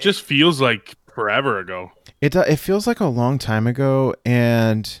 It just feels like forever ago. It feels like a long time ago,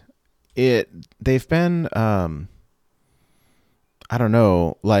 and they've been I don't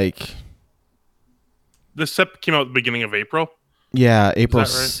know, like This set came out at the beginning of April. yeah, April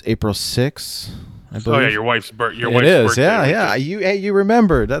that right? April 6th, I believe. Oh yeah, your wife's birthday. It is, yeah. weekend. You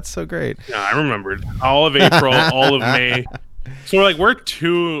remembered. That's so great. Yeah, I remembered. All of April, all of May. So we're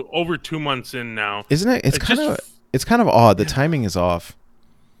over 2 months in now. Isn't it? It's kind of odd. The timing is off.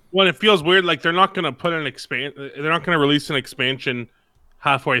 Well, it feels weird. Like they're not going to they're not going to release an expansion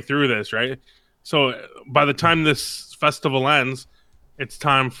halfway through this, right? So by the time this festival ends, it's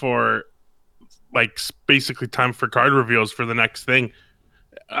time for like basically time for card reveals for the next thing.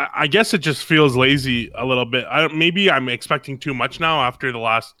 I guess it just feels lazy a little bit. Maybe I'm expecting too much now after the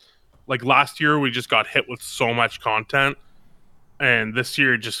last year we just got hit with so much content, and this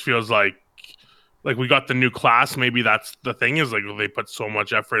year it just feels like we got the new class. Maybe that's the thing, is like they put so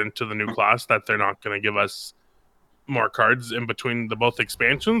much effort into the new class that they're not going to give us more cards in between the both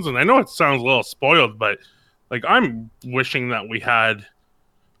expansions. And I know it sounds a little spoiled, but like I'm wishing that we had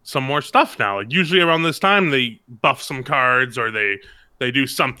some more stuff now. Like usually around this time they buff some cards or they do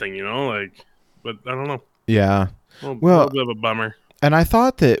something, like, but I don't know. Yeah. A Well, little bit of a bummer. and I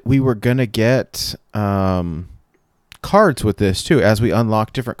thought that we were gonna get cards with this too, as we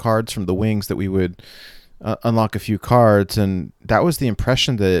unlock different cards from the wings, that we would unlock a few cards, and that was the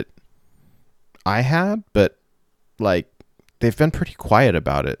impression that I had. But like, they've been pretty quiet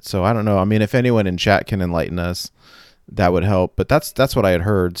about it, so I don't know. I mean, if anyone in chat can enlighten us, that would help. But that's what I had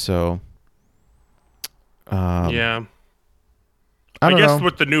heard. So Yeah. I don't guess know.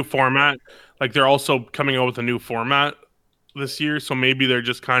 with the new format, like they're also coming out with a new format this year, so maybe they're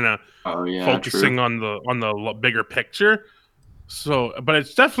just kind of Oh yeah, focusing true. on the bigger picture. So, but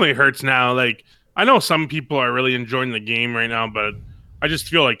it's definitely hurts now. Like I know some people are really enjoying the game right now, but I just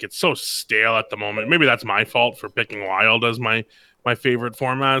feel like it's so stale at the moment. Maybe that's my fault for picking Wild as my favorite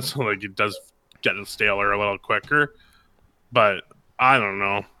format. So like it does get staler a little quicker. But I don't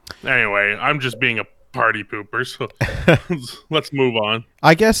know. Anyway, I'm just being a party pooper, so let's move on.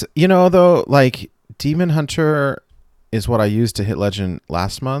 I guess, though, like, Demon Hunter is what I used to hit Legend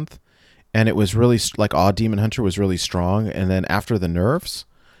last month, and it was really like Odd Demon Hunter was really strong, and then after the nerfs,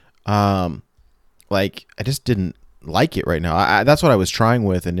 like, I just didn't like it right now. That's what I was trying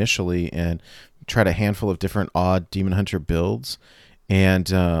with initially, and tried a handful of different Odd Demon Hunter builds, and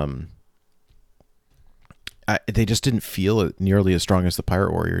they just didn't feel it nearly as strong as the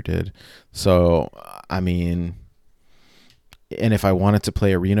Pirate Warrior did. So, I mean, and if I wanted to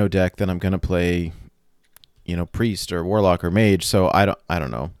play a Reno deck, then I'm gonna play, Priest or Warlock or Mage. So I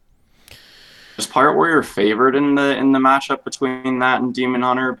don't know. Is Pirate Warrior favored in the matchup between that and Demon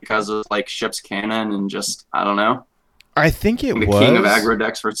Hunter because of like ship's cannon and just I don't know, I think it the was king of aggro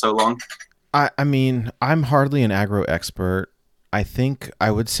decks for so long? I mean, I'm hardly an aggro expert. I think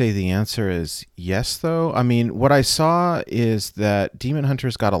I would say the answer is yes, though. I mean, what I saw is that Demon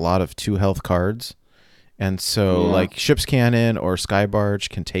Hunter's got a lot of 2 health cards. And so, Yeah. like, Ship's Cannon or Sky Barge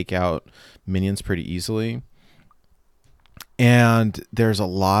can take out minions pretty easily. And there's a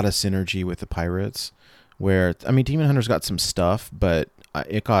lot of synergy with the pirates, where I mean, Demon Hunter's got some stuff, but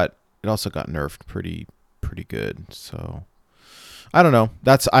it also got nerfed pretty good. So I don't know.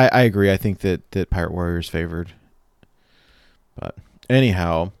 I agree. I think that Pirate Warrior is favored. But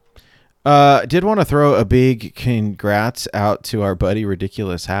anyhow, did want to throw a big congrats out to our buddy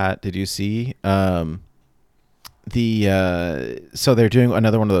Ridiculous Hat. Did you see? So they're doing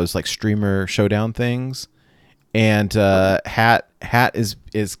another one of those like streamer showdown things, and Hat is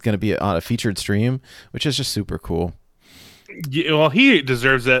going to be on a featured stream, which is just super cool. Yeah, well, he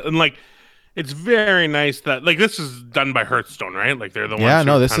deserves it, and like, it's very nice that like this is done by Hearthstone, right? Like they're the ones. Yeah,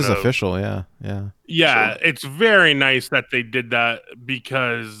 no, who this kind is of, official. Yeah. Yeah, Sure. it's very nice that they did that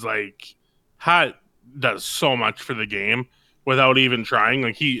because like Hat does so much for the game without even trying.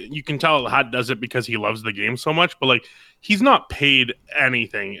 Like you can tell Hat does it because he loves the game so much, but like he's not paid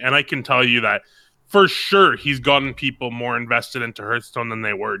anything, and I can tell you that for sure he's gotten people more invested into Hearthstone than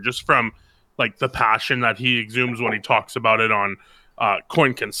they were, just from like the passion that he exudes when he talks about it on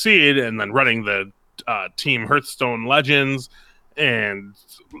Coin Concede, and then running the Team Hearthstone Legends and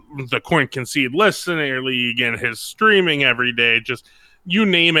the Coin Concede Listener League and his streaming every day. Just you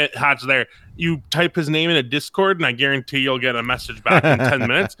name it, Hat's there. You type his name in a Discord, and I guarantee you'll get a message back in 10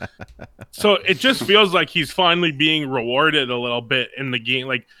 minutes. So it just feels like he's finally being rewarded a little bit in the game.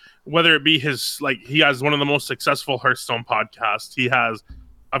 Like, whether it be his, like, he has one of the most successful Hearthstone podcasts. He has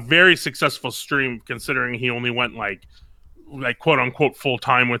a very successful stream, considering he only went like quote unquote full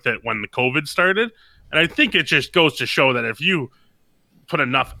time with it when the COVID started. And I think it just goes to show that if you put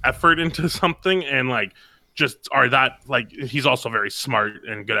enough effort into something and like just are that, like, he's also very smart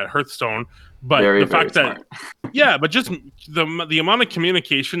and good at Hearthstone. But Very, the very fact smart. that yeah, but just the amount of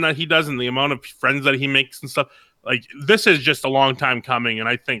communication that he does and the amount of friends that he makes and stuff, like this is just a long time coming. And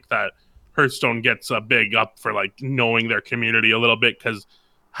I think that Hearthstone gets a big up for like knowing their community a little bit, because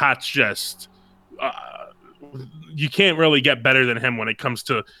Hat's just you can't really get better than him when it comes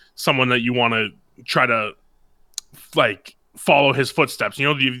to someone that you want to try to like follow his footsteps.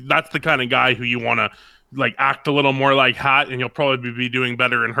 That's the kind of guy who you want to like act a little more like Hat, and you'll probably be doing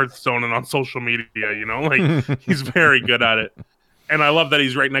better in Hearthstone and on social media. Like he's very good at it. And I love that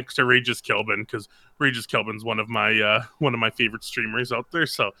he's right next to Regis Kilbin, because Regis Kilbin's one of my favorite streamers out there.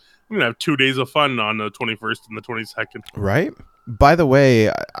 So I'm gonna have 2 days of fun on the 21st and the 22nd. Right. By the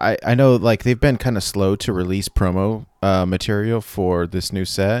way, I know like they've been kind of slow to release promo material for this new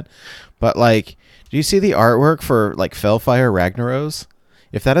set, but like, do you see the artwork for like Fellfire Ragnaros?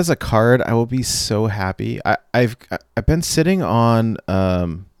 If that is a card, I will be so happy. I've been sitting on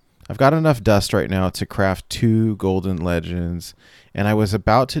I've got enough dust right now to craft 2 Golden Legends, and I was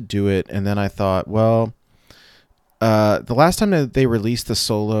about to do it, and then I thought, well, the last time that they released the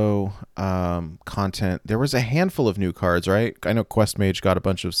solo content, there was a handful of new cards, right? I know Quest Mage got a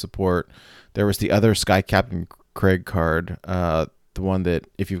bunch of support. There was the other Sky Captain Craig card, the one that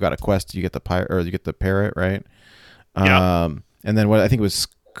if you've got a quest, you get the pirate, or you get the parrot, right? Yeah. And then what I think was,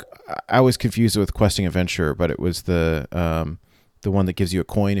 I was confused with Questing Adventure, but it was the one that gives you a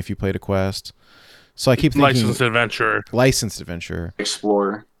coin if you played a quest. So I keep thinking Licensed Adventure.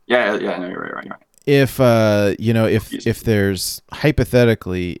 Explorer. Yeah, no, you're right. If if there's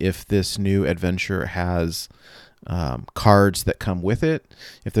hypothetically, if this new adventure has cards that come with it,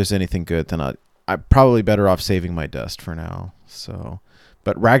 if there's anything good, then I'm probably better off saving my dust for now. So,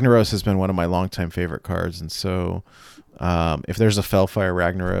 but Ragnaros has been one of my longtime favorite cards, and so if there's a Fellfire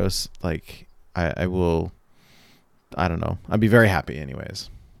Ragnaros, like I will, I don't know, I'd be very happy anyways.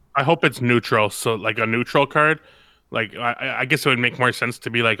 I hope it's neutral, so like a neutral card. Like I guess it would make more sense to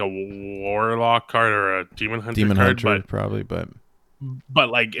be like a Warlock card or a Demon Hunter card, but probably. But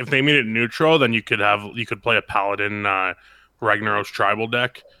like if they made it neutral, then you could play a Paladin Ragnaros tribal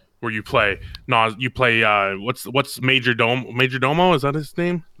deck where you play what's Major Domo, is that his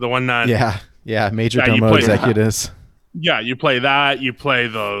name? The one that Major Domo Executus. Yeah, you play that. You play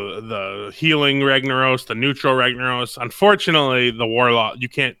the healing Ragnaros, the neutral Ragnaros. Unfortunately, the Warlock, you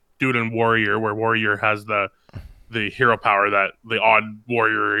can't do it in Warrior, where Warrior has the hero power, that the odd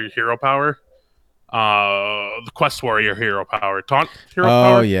Warrior hero power, the Quest Warrior hero power, taunt hero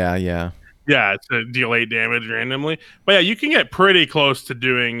power. Oh yeah. It's a deal 8 damage randomly. But yeah, you can get pretty close to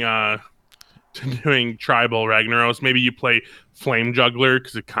doing tribal Ragnaros. Maybe you play Flame Juggler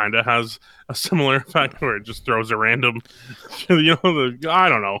because it kind of has a similar effect where it just throws a random, I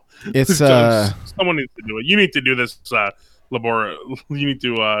don't know. It's someone needs to do it. You need to do this, Labora. You need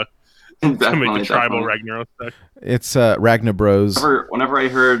to make a tribal Ragnaros deck. It's Ragnabros. Whenever I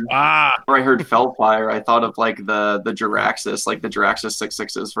heard Fellfire, I thought of like the Jiraxis, like the Jiraxis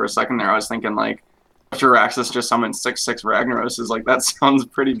 6/6s for a second there. I was thinking like if Jiraxis just summoned 6/6 Ragnaros, is like that sounds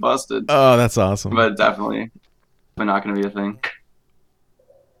pretty busted. Oh, that's awesome. But definitely not going to be a thing.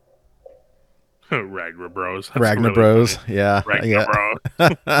 Ragnabros. Ragnabros. Really yeah.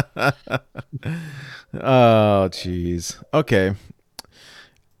 Oh, jeez. Okay.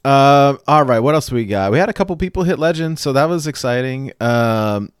 All right. What else we got? We had a couple people hit legend, so that was exciting.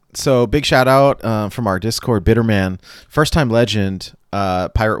 So big shout out from our Discord, Bitterman, first time legend,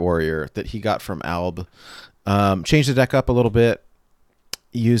 Pirate Warrior that he got from Alb. Changed the deck up a little bit.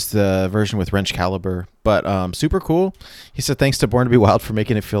 Used the version with Wrench Caliber, but super cool. He said thanks to Born to Be Wild for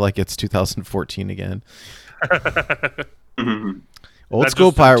making it feel like it's 2014 again. Old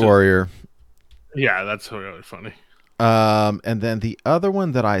school Pirate Warrior. Yeah, that's really funny. And then the other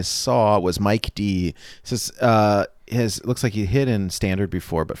one that I saw was Mike D. It says looks like he hit in standard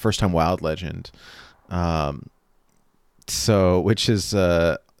before, but first time Wild Legend. So which is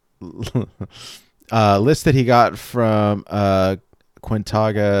a list that he got from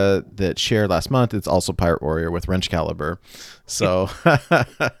Quintaga that shared last month. It's also Pirate Warrior with Wrench Caliber. So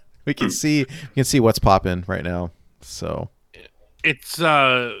we can see what's popping right now. So it's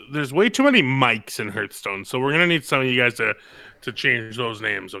there's way too many Mikes in Hearthstone, so we're gonna need some of you guys to change those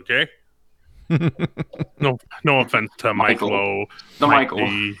names, okay? No offense to Michael,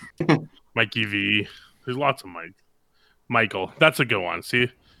 Mikey V. There's lots of Mike. Michael, that's a good one. See,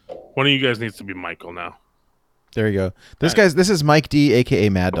 one of you guys needs to be Michael now. There you go. This is Mike D, aka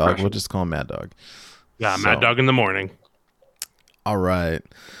Mad Dog. We'll just call him Mad Dog. Yeah, so. Mad Dog in the morning. All right.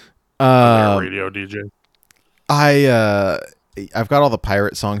 Radio DJ. I've got all the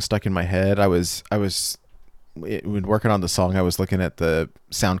pirate songs stuck in my head. When working on the song, I was looking at the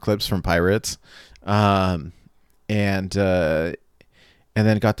sound clips from Pirates, and then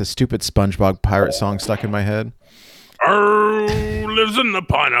got the stupid SpongeBob pirate song stuck in my head. Oh, lives in the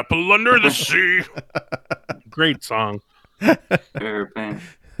pineapple under the sea. Great song.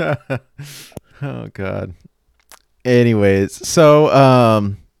 Oh God. Anyways,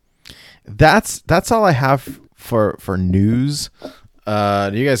 so that's all I have for news.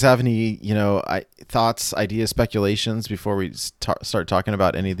 Do you guys have any thoughts, ideas, speculations before we start talking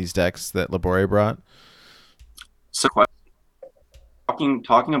about any of these decks that Labore brought? So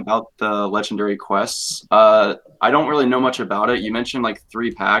talking about the legendary quests. I don't really know much about it. You mentioned like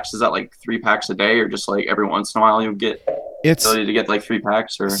 3 packs. Is that like 3 packs a day, or just like every once in a while you get It's ability to get like 3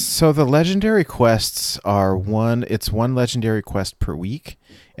 packs? Or so the legendary quests are one legendary quest per week,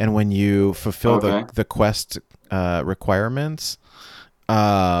 and when you fulfill Okay. the quest requirements,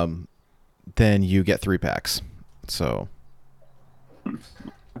 then you get 3 packs. So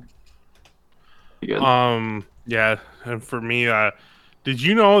good. Yeah, and for me, did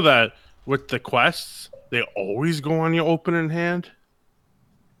you know that with the quests, they always go on your open in hand?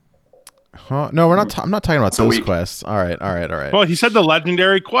 huh? No, we're not. I'm not talking about It's a those week. quests. All right, all right, all right. Well, he said the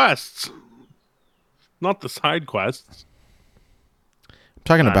legendary quests, not the side quests. I'm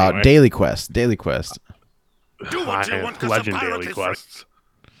talking about Anyway. daily quests. Daily quest. Do what you want 'cause the Legendary pirate is quests.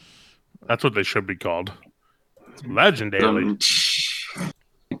 That's what they should be called. Legendary.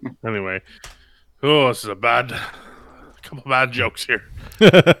 Anyway, oh, this is a couple bad jokes here.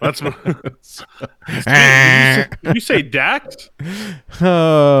 That's did you say Dax?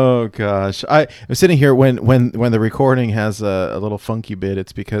 Oh gosh, I'm sitting here when the recording has a little funky bit.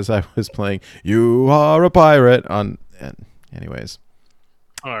 It's because I was playing "You Are a Pirate" on. Anyways,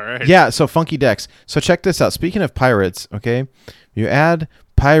 All right. yeah. So funky decks. So check this out. Speaking of pirates, okay, you add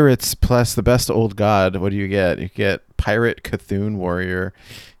pirates plus the best old god. What do you get? You get Pirate Cthulhu Warrior.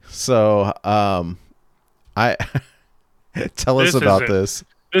 So I tell us This about isn't- this.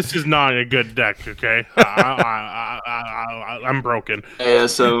 This is not a good deck. Okay, I'm broken. Yeah,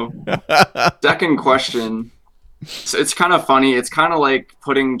 so second question. So it's kind of funny. It's kind of like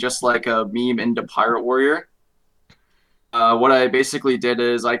putting just like a meme into Pirate Warrior. What I basically did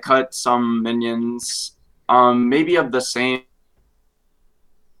is I cut some minions, maybe of the same.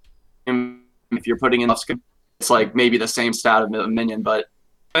 If you're putting in, it's like maybe the same stat of a minion, but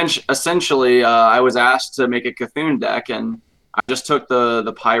essentially, I was asked to make a Cthulhu deck, and I just took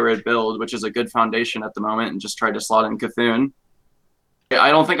the pirate build, which is a good foundation at the moment, and just tried to slot in Cthulhu. I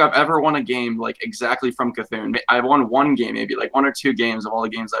don't think I've ever won a game like exactly from Cthulhu. I've won one game, maybe like 1 or 2 games of all the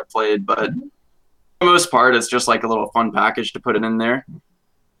games I've played, but for the most part, it's just like a little fun package to put it in there.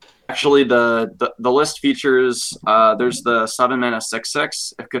 Actually, the list features there's the 7-mana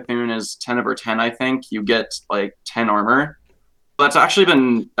 6/6. If Cthulhu is 10 over 10, I think you get like 10 armor. That's actually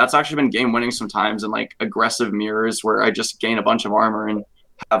been game winning sometimes in like aggressive mirrors where I just gain a bunch of armor and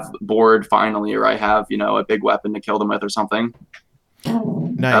have board finally, or I have a big weapon to kill them with or something.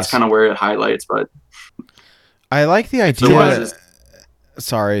 Nice. That's kind of where it highlights, but I like the idea. otherwise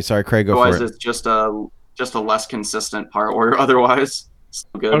Sorry, Craig. Go for otherwise it. it's just a less consistent Pirate Warrior. Otherwise,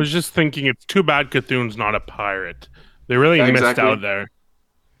 still good. I was just thinking, it's too bad Cthulhu's not a pirate. They really Yeah, missed exactly. out there.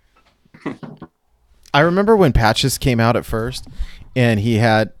 I remember when Patches came out at first, and he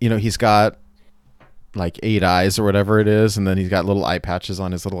had, he's got like 8 eyes or whatever it is, and then he's got little eye patches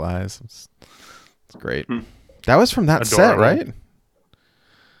on his little eyes. It's great. That was from that set, Adorable. right?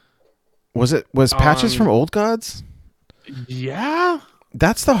 Was Patches from Old Gods? Yeah.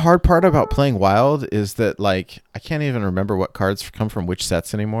 That's the hard part about playing Wild, is that like I can't even remember what cards come from which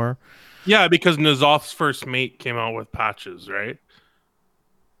sets anymore. Yeah, because N'Zoth's first mate came out with Patches, right?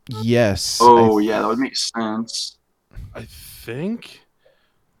 Yes. Oh yeah, that would make sense. I think.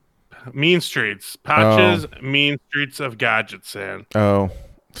 Mean Streets. Patches, Mean Streets of Gadgetzan. Oh.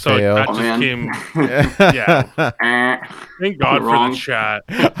 So Fail. that Oh, just man. came. Yeah. Eh. Thank God for Wrong. the chat.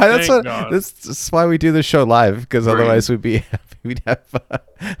 That's Thank God. that's why we do the show live, because Right. otherwise we'd have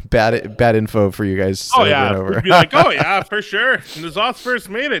bad info for you guys. Oh over yeah, and over. we'd be like, oh yeah, for sure. N'Zoth's first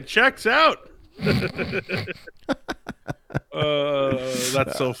mate, it checks out.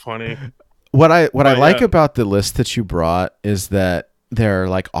 That's so funny. What I like yeah. about the list that you brought is that they're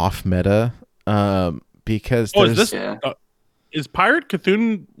like off meta, because Oh, there's is this Yeah. is Pirate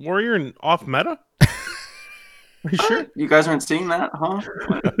Cthulhu Warrior in off meta? Are you sure? You guys aren't seeing that, huh?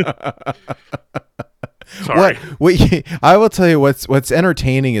 Sorry. I will tell you what's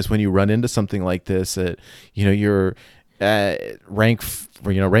entertaining is when you run into something like this at you're rank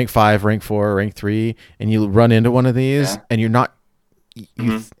 5, rank 4, rank 3, and you run into one of these, Yeah. and you're not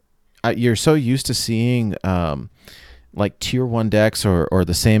Mhm. you're so used to seeing like tier 1 decks or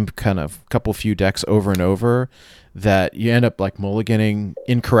the same kind of few decks over and over, that you end up like mulliganing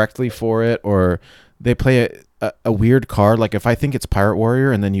incorrectly for it, or they play a weird card. Like if I think it's Pirate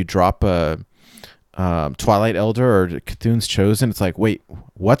Warrior and then you drop a Twilight Elder or Cthulhu's Chosen, it's like, wait,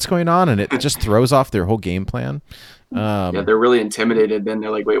 what's going on? And it just throws off their whole game plan. Yeah, they're really intimidated. Then they're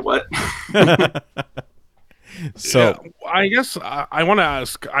like, "Wait, what?" So Yeah, I guess I want to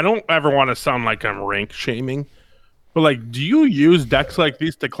ask. I don't ever want to sound like I'm rank shaming, but like, do you use decks like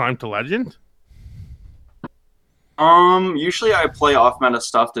these to climb to legend? Usually I play off meta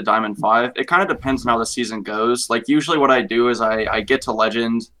stuff to Diamond 5. It kind of depends on how the season goes. Like usually what I do is I get to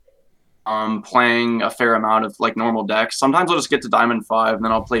Legend, playing a fair amount of like normal decks. Sometimes I'll just get to Diamond 5 and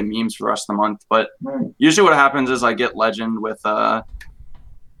then I'll play memes for the rest of the month. But usually what happens is I get Legend with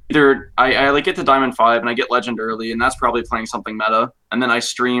either I like get to Diamond 5 and I get Legend early, and that's probably playing something meta. And then I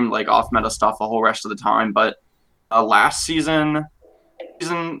stream like off meta stuff the whole rest of the time. But last season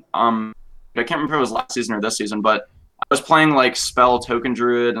I can't remember if it was last season or this season, but I was playing like Spell, Token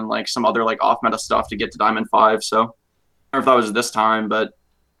Druid, and like some other like off meta stuff to get to Diamond 5. So I don't know if that was this time, but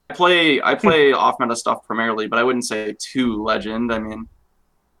I play off meta stuff primarily, but I wouldn't say to Legend. I mean,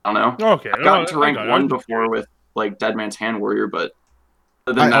 I don't know. Okay, I've gotten to rank 1 before with like Dead Man's Hand Warrior, but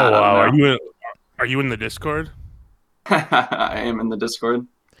other than that, wow. I don't know. Are you in the Discord? I am in the Discord.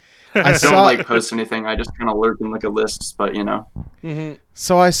 I I don't saw. like post anything. I just kind of lurk and look at lists, but you know. Mm-hmm.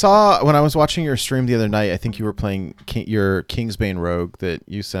 So I saw when I was watching your stream the other night. I think you were playing your Kingsbane Rogue that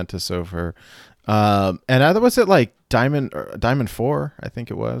you sent us over, and either was it like Diamond 4? I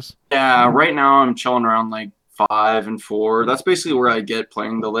think it was. Yeah, right now I'm chilling around like 5 and 4. That's basically where I get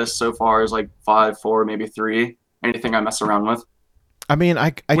playing the list so far is like 5, 4, maybe 3. Anything I mess around with. I mean, I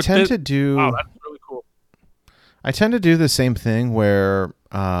tend to do. Wow, that's really cool. I tend to do the same thing where,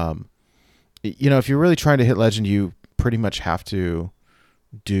 if you're really trying to hit Legend, you pretty much have to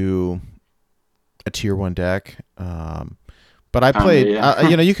do a tier 1 deck. But I played,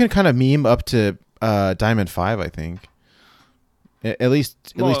 yeah. you can kind of meme up to Diamond 5, I think. At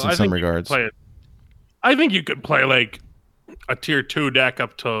least in some regards. I think you could play like a tier 2 deck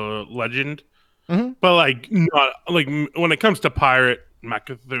up to Legend. Mm-hmm. But like not like when it comes to Pirate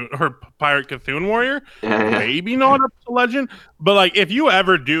Cthulhu or Pirate Cthulhu Warrior, Yeah. maybe not up to Legend. But like if you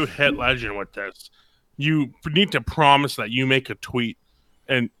ever do hit Legend with this, you need to promise that you make a tweet,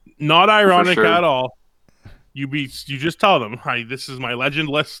 and not ironic sure. at all. You just tell them, "Hi, this is my Legend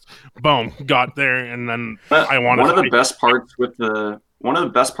list." Boom, got there, and then I want to. One of the best parts with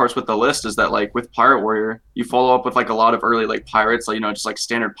the list is that like with Pirate Warrior, you follow up with like a lot of early like pirates, like just like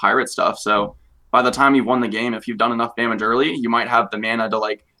standard pirate stuff. So by the time you've won the game, if you've done enough damage early, you might have the mana to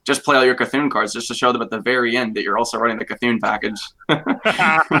like just play all your Cthulhu cards just to show them at the very end that you're also running the Cthulhu package.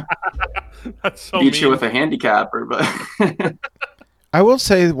 That's so Beat mean. you with a handicapper, but I will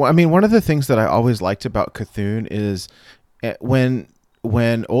say, I mean, one of the things that I always liked about Cthulhu is when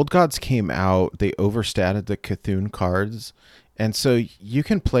Old Gods came out, they overstated the Cthulhu cards, and so you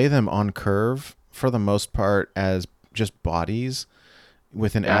can play them on curve for the most part as just bodies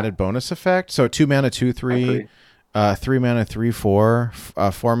with an added bonus effect. So 2 mana 2/3, 3 mana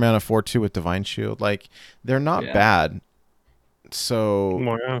 3/4, 4 mana 4/2 with Divine Shield. Like they're not bad. So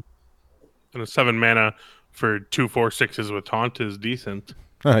Oh, yeah. And a 7 mana for 2/4/6s with Taunt is decent.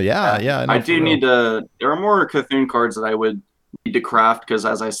 yeah. I do need to. There are more Cthulhu cards that I would need to craft because,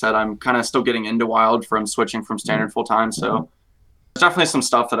 as I said, I'm kind of still getting into Wild from switching from Standard full time. So there's definitely some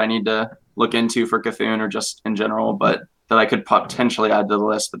stuff that I need to look into for Cthulhu or just in general, but that I could potentially add to the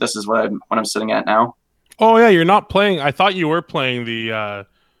list. But this is what I'm sitting at now. Oh yeah, you're not playing. I thought you were playing the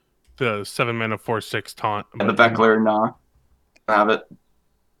 7 mana 4/6 Taunt. And the Beckler, nah, I have it.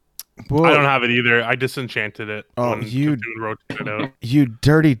 Whoa. I don't have it either. I disenchanted it. Oh, when Cthulhu rotated it out. You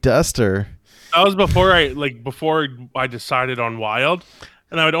dirty duster. That was before I decided on Wild,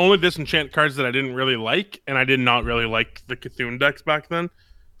 and I would only disenchant cards that I didn't really like, and I did not really like the Cthulhu decks back then.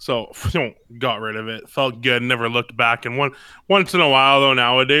 So got rid of it. Felt good. Never looked back. And once in a while though,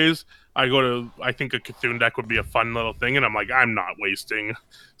 nowadays I think a Cthulhu deck would be a fun little thing, and I'm like, I'm not wasting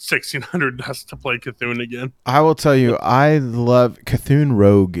 1,600 dust to play Cthulhu again. I will tell you, I love Cthulhu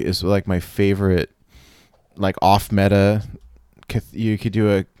Rogue is like my favorite, like off meta. You could do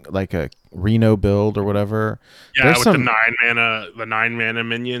a Reno build or whatever. Yeah, with the 9 mana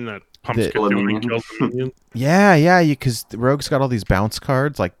minion that pumps Cthulhu and kills the minion. Yeah, because the Rogue's got all these bounce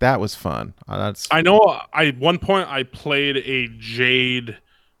cards. Like that was fun. I know. At one point I played a Jade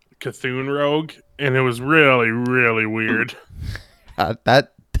Cthulhu Rogue, and it was really, really weird.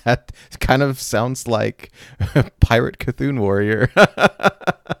 That kind of sounds like Pirate Cthulhu Warrior.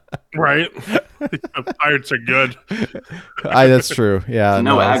 Right? Pirates are good. That's true. Yeah,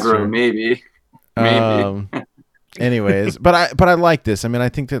 no that's aggro, true. maybe. Anyways, but I like this. I mean, I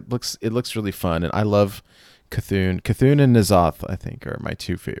think that it looks really fun, and I love Cthulhu. Cthulhu and N'Zoth, I think, are my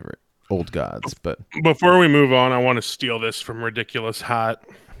 2 favorite Old Gods. But before we move on, I want to steal this from Ridiculous Hat.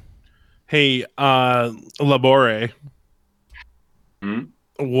 Hey, Labore.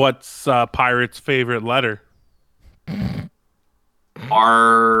 What's Pirate's favorite letter?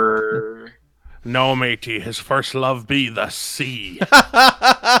 R. No, matey. His first love be the sea.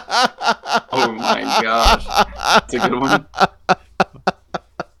 Oh my gosh. It's a good one.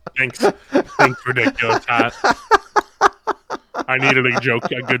 Thanks, ridiculous hat. I needed a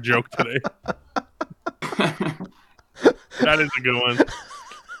good joke today. That is a good one.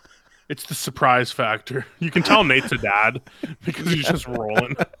 It's the surprise factor. You can tell Nate's a dad because he's just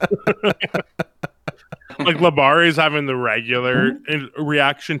rolling. Like Labari is having the regular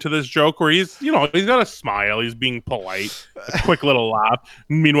reaction to this joke where he's got a smile, he's being polite, a quick little laugh.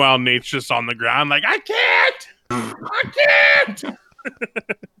 Meanwhile, Nate's just on the ground like, I can't.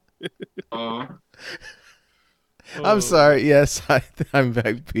 I'm sorry. Yes, I'm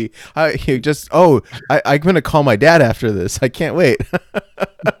happy. I'm gonna call my dad after this. I can't wait.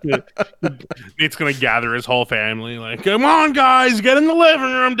 Nate's gonna gather his whole family. Like, come on, guys, get in the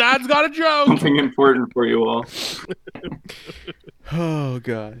living room. Dad's got a joke. Something important for you all. Oh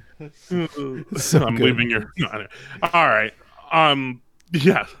God. So I'm leaving your. All right.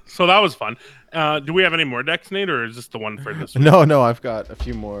 Yeah. So that was fun. Do we have any more decks, Nate, or is this the one for this week? No, I've got a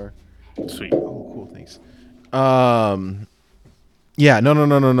few more. Sweet. Oh, cool. Thanks. Yeah,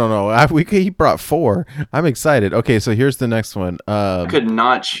 no. He brought 4. I'm excited. Okay, so here's the next one. I could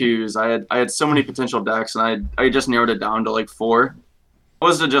not choose. I had so many potential decks, and I just narrowed it down to like 4. If I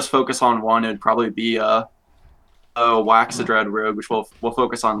was to just focus on one, it'd probably be a Waxadread Rogue, which we'll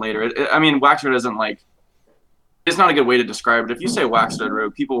focus on later. I mean, Waxadread isn't like, it's not a good way to describe it. If you say Waxadread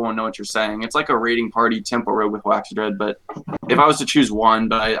Rogue, people won't know what you're saying. It's like a raiding party tempo rogue with Waxadread, but if I was to choose one,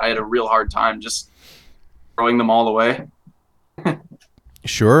 but I had a real hard time just throwing them all away.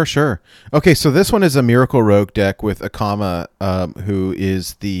 Sure. Okay, so this one is a Miracle Rogue deck with Akama, who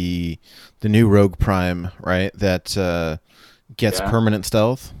is the new Rogue Prime, right? That gets permanent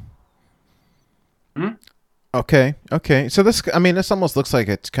stealth. Mm-hmm. Okay. So this almost looks like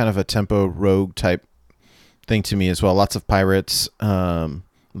it's kind of a tempo rogue type thing to me as well. Lots of pirates,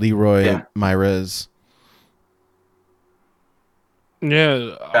 Leroy, Myres.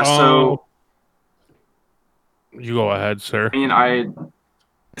 Yeah. So you go ahead, sir. I mean,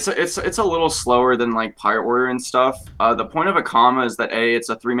 it's a little slower than like Pirate Warrior and stuff. The point of Akama is that it's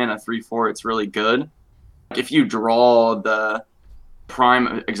a 3-mana 3/4. It's really good. If you draw the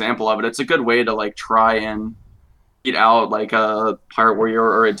prime example of it, it's a good way to like try and beat out like a Pirate Warrior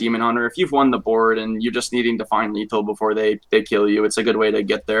or a Demon Hunter. If you've won the board and you're just needing to find lethal before they kill you, it's a good way to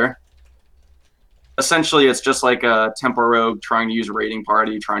get there. Essentially, it's just like a Tempo Rogue trying to use a raiding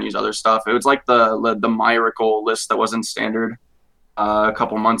party, trying to use other stuff. It was like the Miracle list that wasn't standard a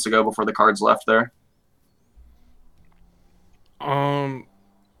couple months ago before the cards left there. Yeah,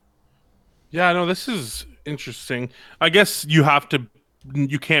 no, this is interesting. I guess you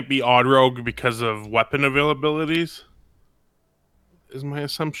can't be Odd Rogue because of weapon availabilities, is my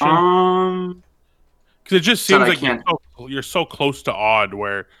assumption. Because it just seems like you're so close to Odd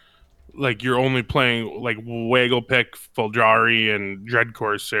where like you're only playing like Wagglepick, Fuldari, and Dread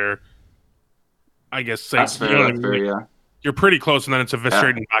Corsair. I guess like, that's fair, yeah. You're pretty close, and then it's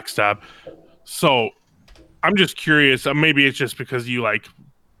Eviscerate and Backstab. So I'm just curious. Maybe it's just because you like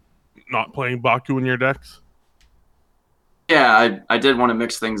not playing Baku in your decks. Yeah, I did want to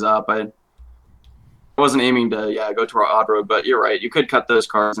mix things up. I wasn't aiming to go to our Odd Rogue, but you're right. You could cut those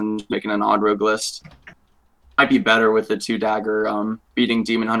cards and make an Odd Rogue list. Might be better with the 2-dagger beating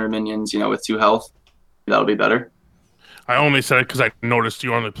Demon Hunter minions, with 2 health. That'll be better. I only said it because I noticed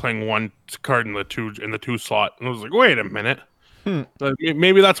you only playing 1 card in the 2 slot, and I was like, wait a minute.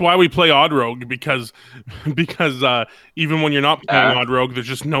 Maybe that's why we play Odd Rogue because even when you're not playing Odd Rogue, there's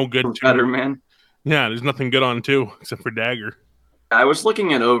just no good. Better, man. Yeah, there's nothing good on 2 except for Dagger. I was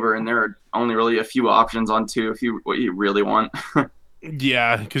looking it over, and there are only really a few options on 2 what you really want.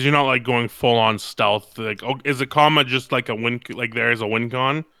 Yeah, because you're not like going full on stealth. Like, is Akama just like a win? Like there is a win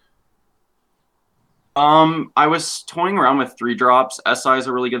con? I was toying around with 3-drops. SI is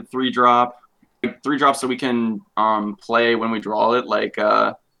a really good 3-drop. 3-drops that we can play when we draw it. Like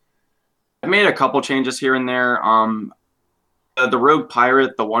I made a couple changes here and there. The Rogue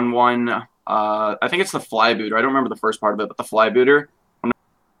Pirate, the 1/1. I think it's the Flybooter. I don't remember the first part of it, but the Flybooter.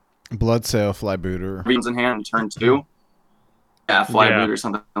 Bloodsail Flybooter. Beams in hand, turn 2. Yeah, Flybooter,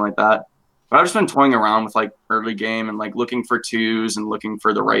 something like that. But I've just been toying around with like early game and like looking for 2s and looking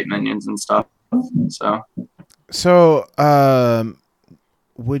for the right minions and stuff. So,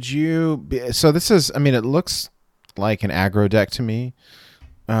 would you be, so this is, I mean, it looks like an aggro deck to me,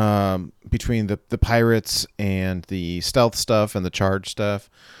 between the pirates and the stealth stuff and the charge stuff.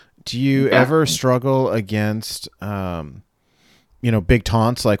 Do you ever struggle against, big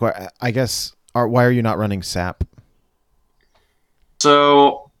taunts? Like, I guess, why are you not running Sap?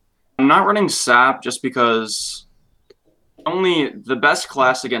 So I'm not running Sap just because only the best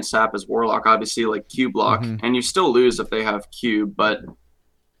class against Sap is Warlock, obviously, like Q block, Mhm. and you still lose if they have Q. But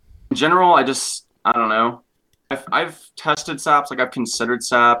in general, I don't know. I've tested Saps, like I've considered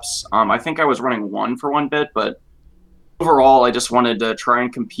Saps. I think I was running one for one bit, but overall, I just wanted to try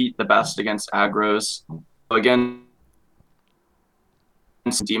and compete the best against aggros. So again,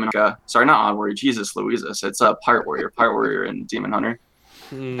 Demon sorry, not Odd Warrior, Jesus Louises. It's a Pirate Warrior, and Demon Hunter.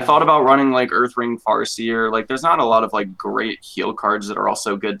 I thought about running like Earthring Farseer. Like, there's not a lot of like great heal cards that are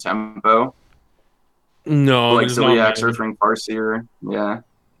also good tempo. No, Like there's not Ziliax, many. Earthring Farseer. Yeah,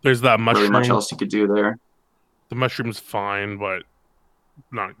 There's that really much mushroom. else you could do there. The mushroom's fine, but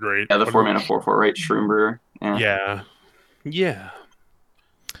not great. Yeah, the What 4-mana 4/4, right? Shroomber. Yeah. Yeah. Yeah.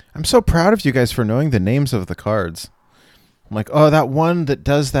 I'm so proud of you guys for knowing the names of the cards. I'm like, oh, that one that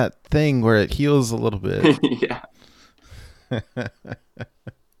does that thing where it heals a little bit. Yeah.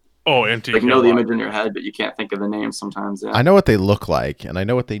 Oh, anti Like, know the image in your head, but you can't think of the name sometimes. Yeah. I know what they look like, and I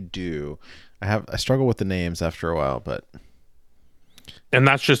know what they do. I struggle with the names after a while, but And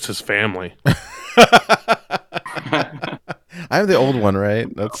that's just his family. I'm the old one,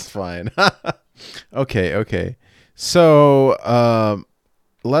 right? That's fine. Okay. So,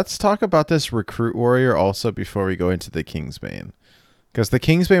 let's talk about this Recruit Warrior also before we go into the Kingsbane, because the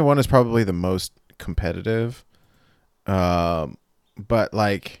Kingsbane one is probably the most competitive. But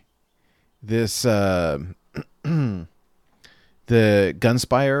like this, the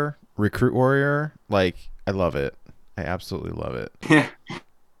Gunspire Recruit Warrior, like I love it. I absolutely love it.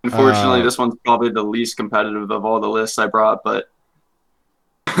 Unfortunately, this one's probably the least competitive of all the lists I brought, but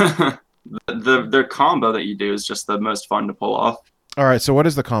the combo that you do is just the most fun to pull off. All right, so what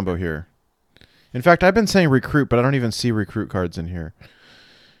is the combo here? In fact, I've been saying recruit, but I don't even see recruit cards in here.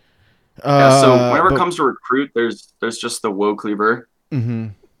 Yeah, so whenever it comes to recruit, there's just the Woe Cleaver. Mm-hmm.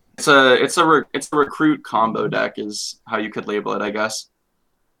 It's a recruit combo deck is how you could label it, I guess.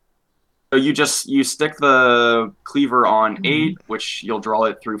 So you stick the cleaver on 8, which you'll draw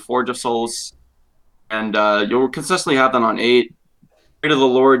it through Forge of Souls, and you'll consistently have that on 8. Pray to the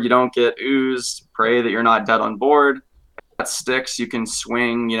Lord you don't get oozed. Pray that you're not dead on board. If that sticks, you can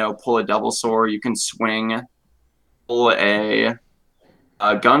swing, pull a Devil Sword. You can swing, pull a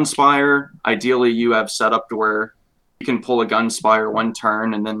Gunspire. Ideally, you have set up to where you can pull a Gunspire one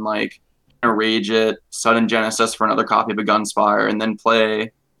turn and then like enrage it, sudden Genesis for another copy of a Gunspire, and then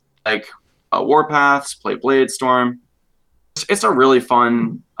play like Warpaths, play Bladestorm. It's a really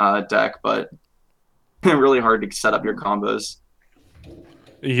fun deck, but really hard to set up your combos.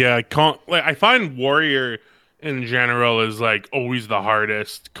 Yeah, I find Warrior in general is like always the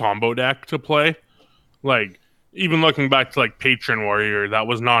hardest combo deck to play. Like, even looking back to like Patron Warrior, that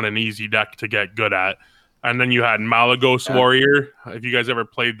was not an easy deck to get good at. And then you had Malagos Warrior. If you guys ever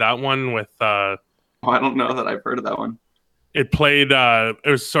played that one with I don't know that I've heard of that one. It played it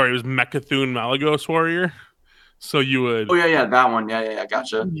was Mecha'thun Malagos Warrior. So you would that one. Yeah,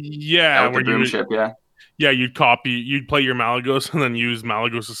 gotcha. Yeah, with the boom ship, Yeah, you'd play your Malagos and then use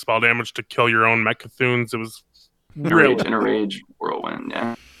Malagos' spell damage to kill your own Mecha'thuns. It was Enrage Whirlwind,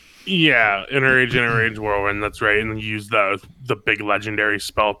 yeah. Yeah, Enrage Whirlwind, that's right. And then you use the big legendary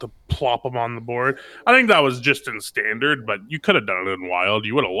spell to plop them on the board. I think that was just in standard, but you could have done it in wild.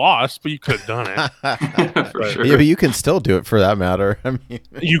 You would have lost, but you could have done it. For sure. Yeah, but you can still do it for that matter. I mean,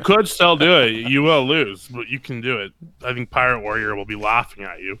 You could still do it. You will lose, but you can do it. I think Pirate Warrior will be laughing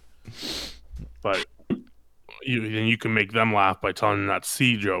at you. But you can make them laugh by telling them that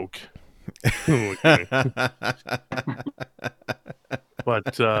C joke.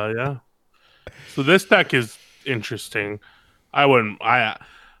 But yeah, so this deck is interesting. I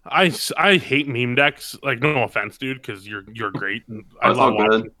hate meme decks. Like, no offense, dude, because you're great. I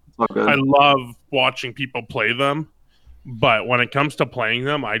love watching people play them, but when it comes to playing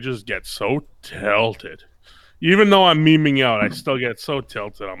them, I just get so tilted. Even though I'm memeing out, I still get so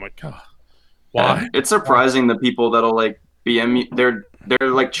tilted. I'm like, oh, why? Yeah, it's surprising the people that'll like BM. They're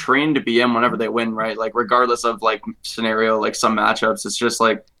like trained to BM whenever they win, right? Like regardless of like scenario, like some matchups, it's just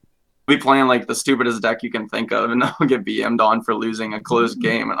like we playing like the stupidest deck you can think of, and they'll get BM'd on for losing a close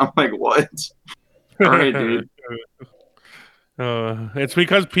game, and I'm like, what? All right, dude. It's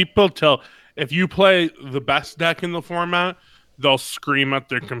because people if you play the best deck in the format, they'll scream at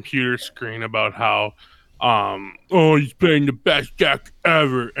their computer screen about how he's playing the best deck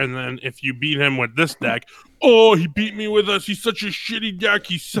ever. And then if you beat him with this deck, he beat me with us. He's such a shitty deck.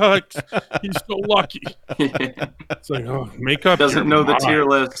 He sucks. He's so lucky. It's like, make up. Doesn't know the tier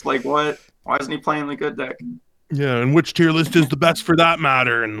list. Like, what? Why isn't he playing the good deck? Yeah, and which tier list is the best for that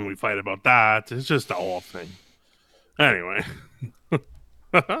matter? And we fight about that. It's just a whole thing. Anyway.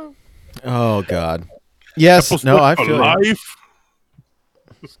 Oh God. Yes. No, I for feel you. life.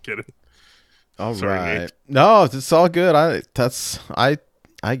 Just kidding. All Sorry, right. Nate. No, it's all good.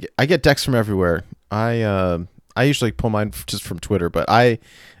 I get decks from everywhere. I usually pull mine just from Twitter, but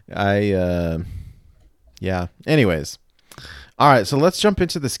yeah. Anyways. All right, so let's jump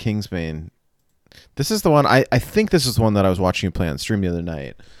into this Kingsbane. This is the one I think this is the one that I was watching you play on stream the other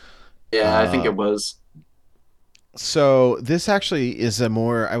night. Yeah, I think it was. So this actually is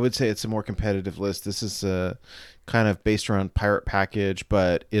I would say it's a more competitive list. This is kind of based around Pirate Package,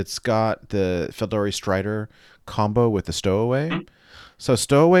 but it's got the Feldari Strider combo with the Stowaway. Mhm. So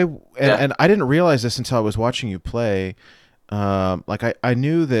Stowaway, Yeah. and I didn't realize this until I was watching you play. I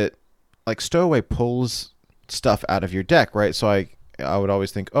knew that like Stowaway pulls stuff out of your deck, right? So I would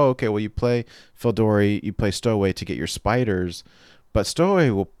always think, oh, okay, well you play Feldari, you play Stowaway to get your spiders, but Stowaway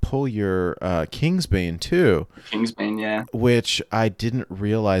will pull your Kingsbane too, Kingsbane, yeah. which I didn't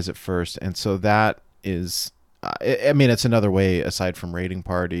realize at first, and so that is, I mean, it's another way aside from Raiding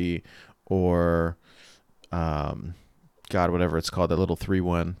Party or, God, whatever it's called, that little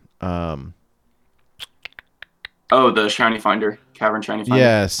 3/1. Oh, the Shiny Finder. Cavern Shiny Finder.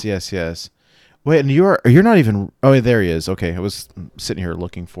 Yes. Wait, and you're not even. Oh, there he is. Okay, I was sitting here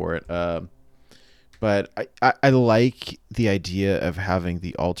looking for it. But I like the idea of having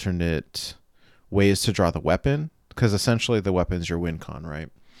the alternate ways to draw the weapon, because essentially the weapon's your win con, right?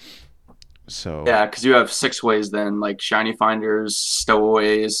 So Yeah, because you have 6 ways then, like Shiny Finders,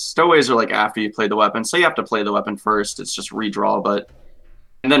 Stowaways. Stowaways are like after you play the weapon, so you have to play the weapon first. It's just redraw, but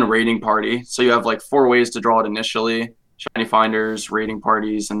and then Raiding Party. So you have like 4 ways to draw it initially: Shiny Finders, Raiding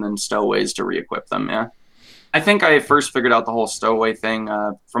Parties, and then Stowaways to re-equip them. Yeah, I think I first figured out the whole Stowaway thing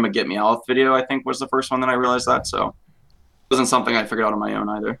from a Get Me Out video. I think was the first one that I realized that. So it wasn't something I figured out on my own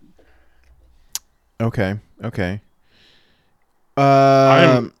either. okay.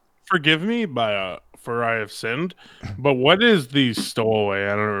 Forgive me for I have sinned, but what is the Stowaway? I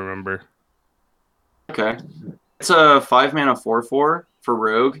don't remember. Okay, it's a 5-mana 4/4 for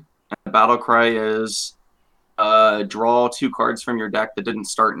Rogue. And the battle cry is draw 2 cards from your deck that didn't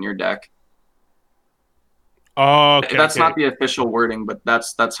start in your deck. Oh, okay. That's not the official wording, but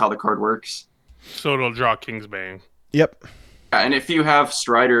that's how the card works. So it'll draw Kingsbane. Yep. Yeah, and if you have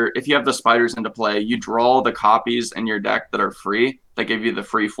the spiders into play, you draw the copies in your deck that are free that give you the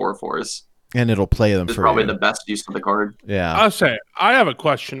free 4/4s. And it'll play them It's for probably you. the best use of the card. Yeah. I'll say I have a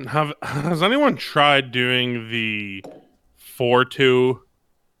question. Has anyone tried doing the 4/2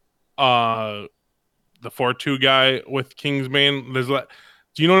 the 4/2 guy with Kingsbane?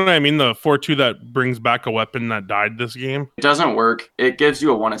 Do you know what I mean? The 4/2 that brings back a weapon that died this game? It doesn't work. It gives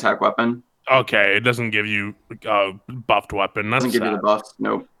you a 1-attack weapon. Okay, it doesn't give you a buffed weapon. It That's doesn't give you the sad. buffs.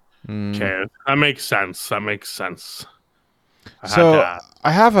 Nope. Okay, that makes sense. So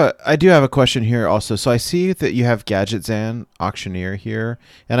I do have a question here also. So I see that you have Gadget Zan Auctioneer here,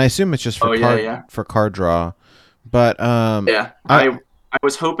 and I assume it's just for for card draw. But yeah, I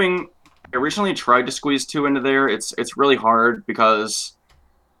was hoping. I originally tried to squeeze 2 into there. It's really hard because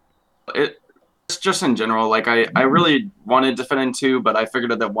it's just in general. Like I really wanted to fit in 2, but I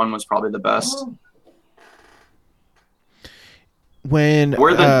figured that 1 was probably the best. When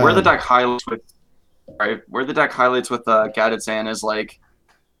Where the deck highlights with Gadget Zan is like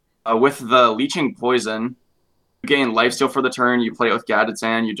with the Leeching Poison, you gain lifesteal for the turn. You play it with Gadget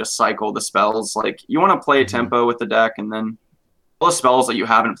Zan. You just cycle the spells. Like you want to play tempo with the deck, and then all the spells that you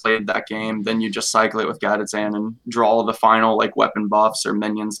haven't played that game, then you just cycle it with Gadget Zan and draw the final like weapon buffs or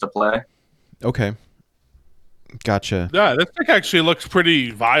minions to play. Okay. Gotcha. Yeah, this deck actually looks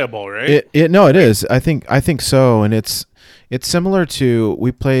pretty viable, right? It is. I think so, and it's similar to,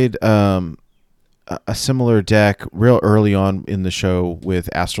 we played a similar deck real early on in the show with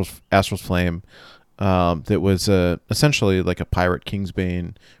Astral's Flame. That was essentially like a Pirate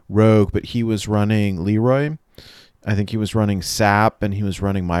Kingsbane rogue, but he was running Leroy. I think he was running Sap, and he was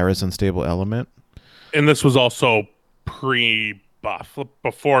running Myra's Unstable Element. And this was also pre-buff,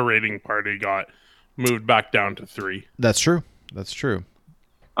 before Raiding Party got moved back down to 3. That's true.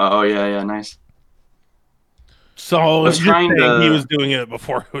 Oh yeah, nice. So I was trying to. he was doing it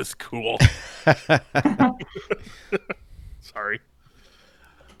before it was cool. Sorry.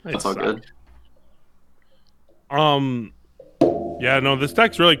 That's all good. Yeah, no, this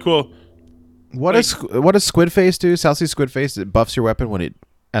deck's really cool. What does Squid Face do? South Sea Squid Face, it buffs your weapon when it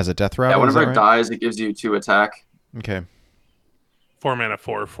as a death rattle. Yeah, whenever is that it right? dies, it gives you 2 attack. Okay. 4 mana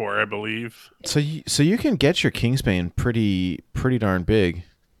 4/4, I believe. So you can get your Kingsbane pretty darn big.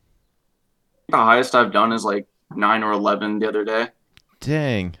 The highest I've done is like 9 or 11 the other day.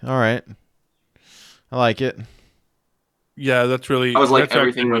 Dang. All right. I like it. Yeah, that's really. I was like, that's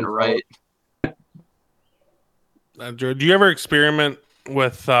everything actually went really right. Do you ever experiment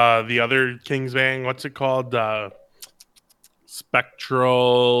with the other Kingsbane? What's it called?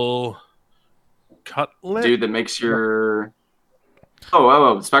 Spectral Cutlet? Dude, that makes your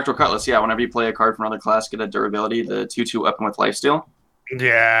Spectral Cutlass. Yeah, whenever you play a card from another class, get a durability, the 2/2 weapon with lifesteal.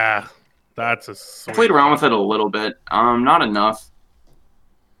 Yeah, that's a I sweet played around with it a little bit. Not enough.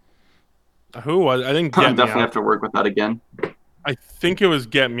 Who was? I think I Get definitely Meowth. have to work with that again. I think it was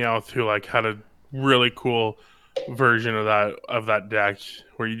Get Meowth who like had a really cool version of that deck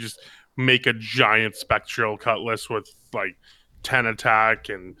where you just make a giant spectral cutlass with like 10 attack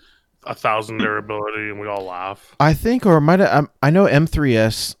and 1,000 durability, and we all laugh. I think, or might I know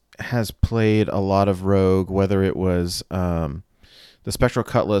M3S has played a lot of Rogue, whether it was the Spectral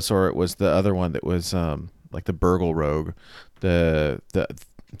Cutlass or it was the other one that was like the Burgle Rogue, the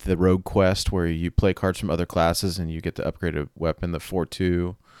Rogue Quest, where you play cards from other classes and you get to upgrade a weapon, the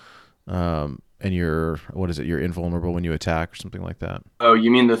 4/2, and you're invulnerable when you attack or something like that. Oh,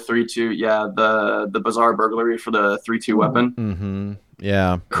 you mean the 3/2? Yeah, the Bizarre Burglary for the 3/2 weapon. Mm-hmm.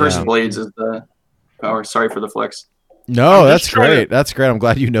 Yeah. Curse yeah. of Blades is the. Oh, sorry for the flex. No, I'm that's just trying great. That's great. I'm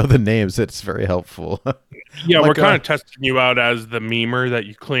glad you know the names. It's very helpful. Yeah, Like, we're kind of testing you out as the memer that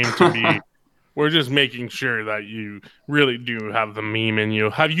you claim to be. We're just making sure that you really do have the meme in you.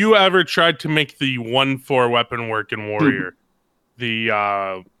 Have you ever tried to make the 1/4 weapon work in Warrior?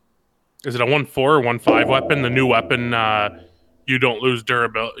 The is it a 1/4 or 1/5 weapon? The new weapon, you don't lose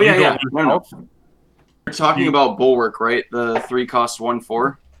durability. Oh, yeah, you yeah. don't lose No, health. no. You're talking about Bulwark, right? The 3 cost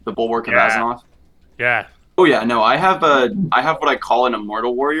 1/4, the Bulwark of Yeah. Azzinoth. Yeah. Oh yeah, no, I have what I call an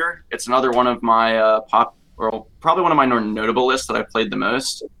Immortal Warrior. It's another one of my probably one of my more notable lists that I've played the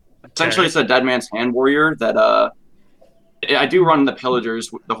most. Essentially, it's a Dead Man's Hand Warrior that I do run the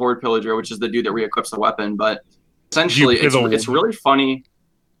Pillagers, the Horde Pillager, which is the dude that re-equips the weapon. But essentially, play it's really funny.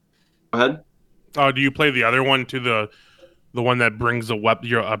 Go ahead. Oh, do you play the other one to the one that brings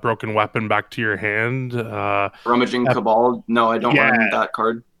a broken weapon back to your hand? Rummaging Cabal. No, I don't Yeah. run that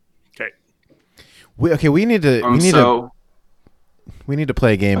card. Okay. We need to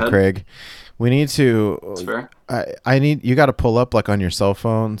play a game, Go ahead. Craig. We need to. That's fair. I need you got to pull up like on your cell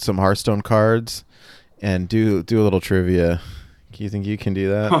phone some Hearthstone cards and do a little trivia. Do you think you can do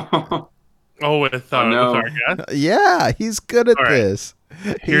that? Oh, with no. our guest? Yeah, he's good at All right. this.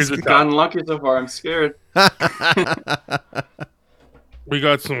 Here's He's the Gotten lucky so far. I'm scared. We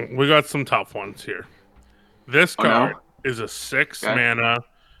got some tough ones here. This Oh, no? card is a 6 Okay.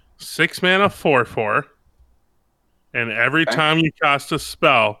 mana 4/4, and every Okay. time you cast a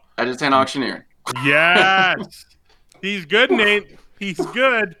spell, Agitate Auctioneer. yes, he's good, Nate. He's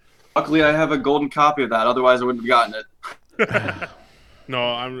good. Luckily, I have a golden copy of that. Otherwise, I wouldn't have gotten it. No,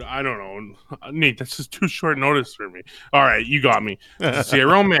 I don't know, Nate. That's just too short notice for me. All right, you got me.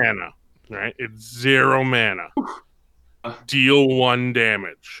 0 mana, right? It's 0 mana. Deal 1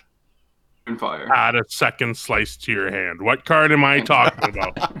 damage. Fire. Add a second slice to your hand. What card am I talking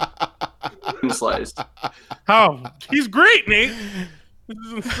about? Sliced. How? He's great, Nate. This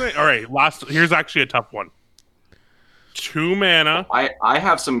is insane. All right, here's actually a tough one. 2 mana. I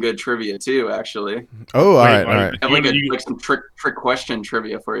have some good trivia too, actually. Oh, all Wait, right, all right. I have like some trick question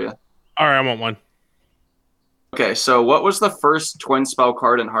trivia for you. All right, I want one. Okay, so what was the first twin spell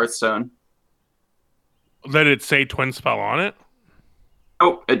card in Hearthstone? Did it say twin spell on it?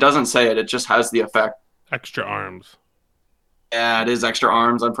 Oh, it doesn't say it. It just has the effect. Extra arms. Yeah, it is extra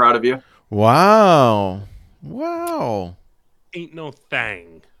arms. I'm proud of you. Wow. Ain't no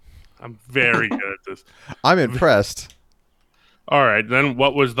thing. I'm very good at this. I'm impressed. All right, then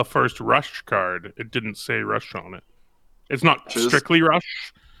what was the first rush card? It didn't say rush on it. It's not Patches. strictly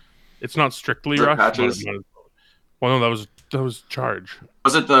rush. It's not strictly Is it rush. patches? Well, no, that was charge.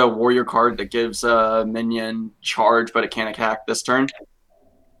 Was it the warrior card that gives a minion charge, but it can't attack this turn?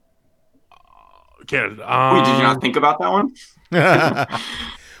 Okay, Wait, did you not think about that one?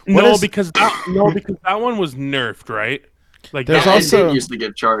 no, is- because that one was nerfed, right? Like There's Yeah, also- it did used to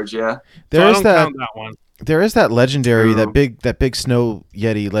give charge, yeah. so I There's don't that count that one. there is that legendary True. that big snow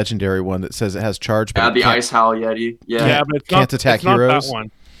yeti legendary one that says it has charge but Yeah, it the can't- Ice Howl Yeti. Yeah. Yeah, but it's can't not, attack it's not heroes? that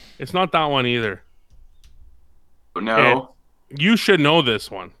one. It's not that one either. No. You should know this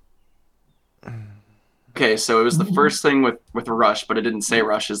one. Okay, so it was the first thing with Rush, but it didn't say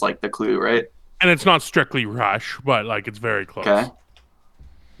Rush is like the clue, right? And it's not strictly rush, but like it's very close. Okay.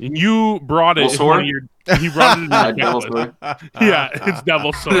 You brought it. Devil in one of your, you brought it in your Devil checklist. Sword. Yeah, it's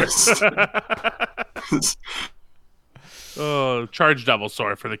Devil Sword. Oh, charge Devil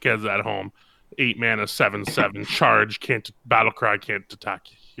Sword for the kids at home. 8 mana, 7/7 charge. Battlecry can't attack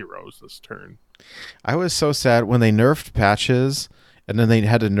heroes this turn. I was so sad when they nerfed patches And then they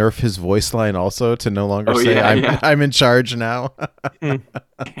had to nerf his voice line also to no longer say yeah. I'm in charge now.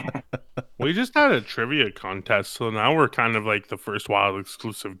 We just had a trivia contest, so now we're kind of like the first Wild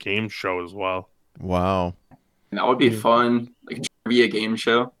exclusive game show as well. Wow. That would be fun, like a trivia game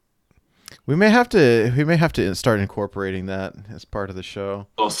show. We may have to start incorporating that as part of the show.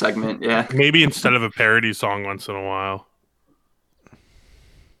 Little segment, yeah. Maybe instead of a parody song once in a while.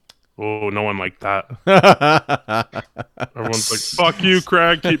 Oh, no one liked that. Everyone's like, fuck you,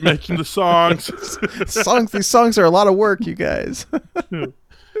 Craig. Keep making the songs. These songs are a lot of work, you guys.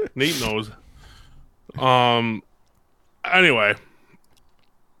 Nate knows. Anyway.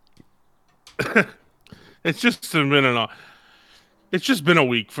 It's just been a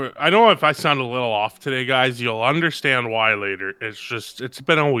week. I know if I sound a little off today, guys, you'll understand why later. It's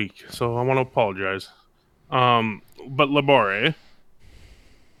been a week, so I want to apologize. But Labore,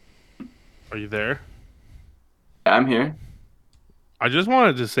 are you there? Yeah, I'm here. I just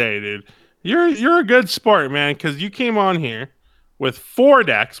wanted to say, dude, you're a good sport, man, because you came on here with 4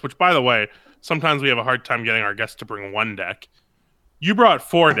 decks, which, by the way, sometimes we have a hard time getting our guests to bring 1 deck. You brought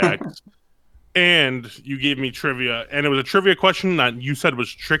 4 decks, and you gave me trivia, and it was a trivia question that you said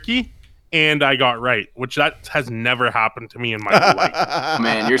was tricky, and I got right, which that has never happened to me in my life.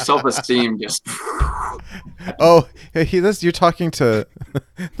 Man, your self-esteem just... Oh, you're talking to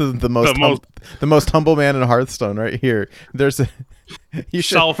the most humble man in Hearthstone right here. You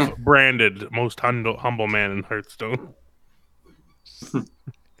self-branded most humble man in Hearthstone.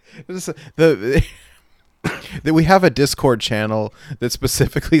 We have a Discord channel that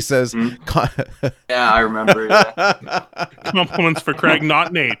specifically says Yeah, I remember. Yeah. Compliments for Craig,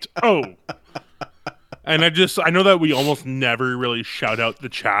 not Nate. Oh. And I know that we almost never really shout out the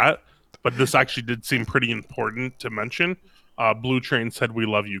chat, but this actually did seem pretty important to mention. Blue Train said, "We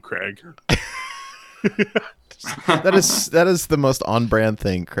love you, Craig." That is the most on-brand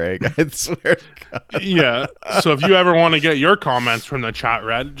thing, Craig. I swear to God. Yeah. So if you ever want to get your comments from the chat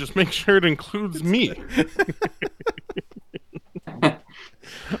read, just make sure it includes me.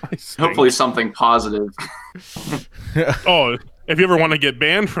 Hopefully something positive. Oh, if you ever want to get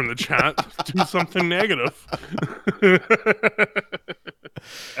banned from the chat, do something negative.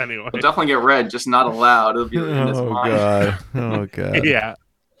 Anyway. It'll definitely get read, just not allowed. It'll be in his mind. God. Oh, God. Yeah.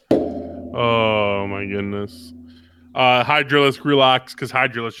 Oh, my goodness. Hydralisk, relax, because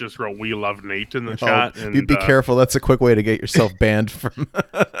Hydralisk just wrote, "We love Nate" in the chat. And, be careful. That's a quick way to get yourself banned from...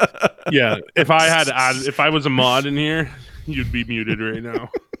 Yeah. If I was a mod in here, you'd be muted right now.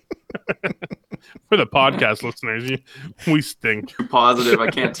 For the podcast listeners, we stink. Too positive. I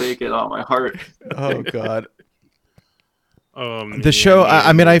can't take it on my heart. Oh, God. The show,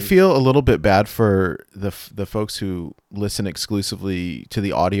 I mean, I feel a little bit bad for the folks who listen exclusively to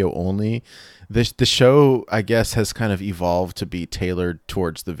the audio only. The show, I guess, has kind of evolved to be tailored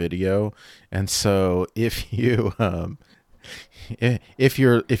towards the video, and so if you if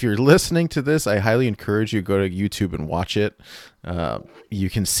you're listening to this, I highly encourage you to go to YouTube and watch it. You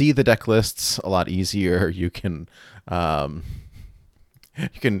can see the deck lists a lot easier. You can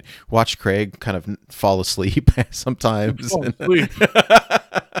watch Craig kind of fall asleep sometimes. See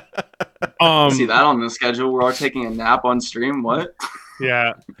that on the schedule? We're all taking a nap on stream. What?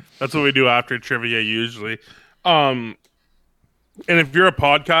 Yeah, that's what we do after trivia usually. And if you're a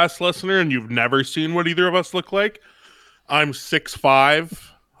podcast listener and you've never seen what either of us look like, I'm 6'5".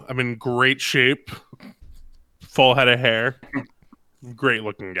 I'm in great shape, full head of hair, great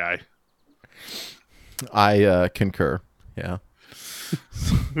looking guy. I concur. Yeah.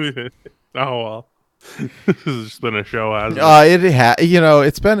 Oh well. This has just been a show, hasn't it?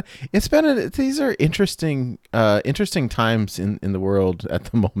 These are interesting times in the world at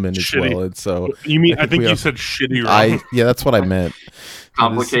the moment as well. And so you mean I think you said shitty wrong. Yeah, that's what I meant.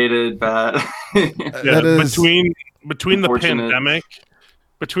 Complicated, bad. Between the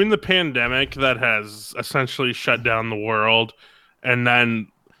pandemic that has essentially shut down the world, and then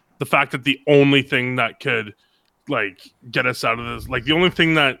the fact that the only thing that could get us out of this, the only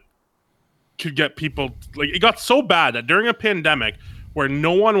thing that could get people, it got so bad that during a pandemic where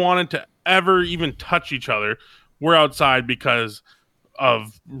no one wanted to ever even touch each other, we're outside because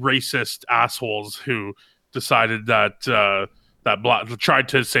of racist assholes who decided that tried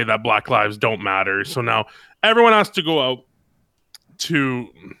to say that Black lives don't matter. So now everyone has to go out to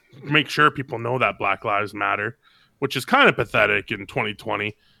make sure people know that Black lives matter, which is kind of pathetic in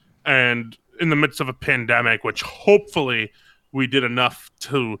 2020. And in the midst of a pandemic, which hopefully we did enough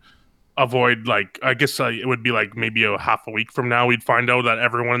to avoid, I guess it would be maybe a half a week from now, we'd find out that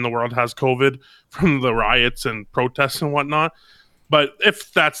everyone in the world has COVID from the riots and protests and whatnot. But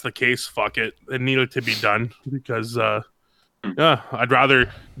if that's the case, fuck it. It needed to be done because Yeah, I'd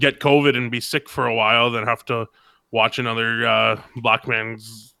rather get COVID and be sick for a while than have to watch another black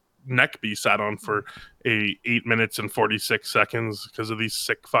man's neck be sat on for 8 minutes and 46 seconds because of these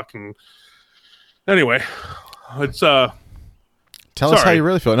sick fucking. Anyway, it's Tell us how sorry. you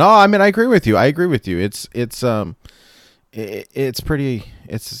really feel. No, I mean I agree with you. It's pretty.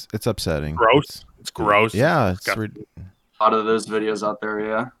 It's upsetting. gross. It's gross. Yeah, It's disgusting. A lot of those videos out there,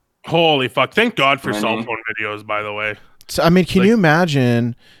 yeah. Holy fuck! Thank God for Many. cell phone videos. By the way, So, I mean, can Like- you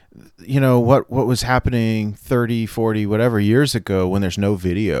imagine, what was happening 30, 40, whatever years ago when there's no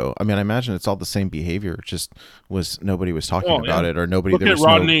video? I mean, I imagine it's all the same behavior. It just nobody was talking Well, about yeah. it, or nobody. look There at was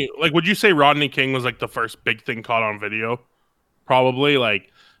Rodney. Like, would you say Rodney King was like the first big thing caught on video? Probably.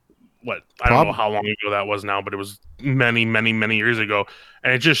 Like, what? I don't know how long ago that was now, but it was many, many, many years ago.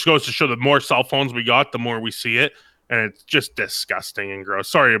 And it just goes to show the more cell phones we got, the more we see it, and it's just disgusting and gross.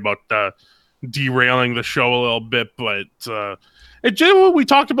 Sorry about derailing the show a little bit, but we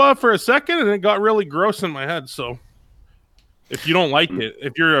talked about it for a second, and it got really gross in my head. So, if you don't like it,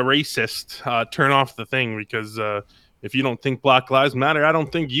 if you're a racist, turn off the thing because if you don't think Black Lives Matter, I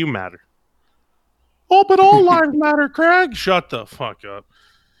don't think you matter. Oh, but all lives matter, Craig. Shut the fuck up.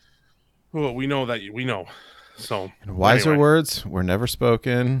 Well, we know that we know. So And wiser anyway. words were never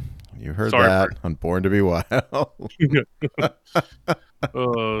spoken. You heard Sorry that on Born to Be Wild.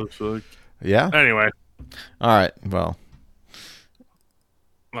 Oh, fuck. Yeah. Anyway, All right. Well,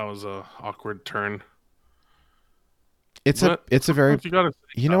 that was a awkward turn. it's What? a very. What you gotta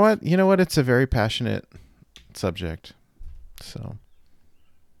say, You know what? You know what? It's a very passionate subject. So.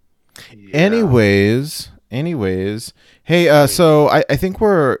 Yeah. Anyways, hey, so I think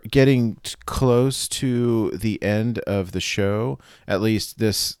we're getting close to the end of the show, at least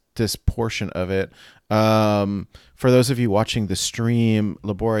this portion of it. For those of you watching the stream,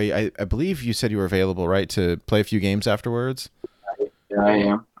 Labori, I believe you said you were available, right, to play a few games afterwards? Yeah, I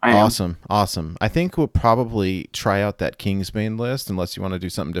am. I am. Awesome. I think we'll probably try out that Kingsbane list, unless you want to do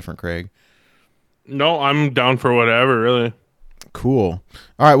something different, Craig. No, I'm down for whatever, really. Cool.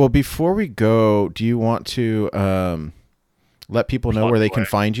 All right. Well, before we go, do you want to let people know Plug where they can away.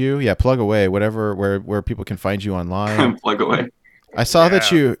 find you? Yeah, plug away. Whatever, where people can find you online. Plug away. I saw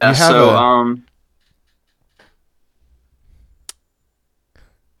that Yeah. you Yeah, have so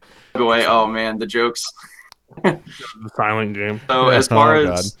plug away. Oh man, the jokes. The silent game. So as far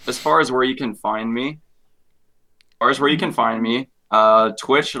Oh, as where you can find me,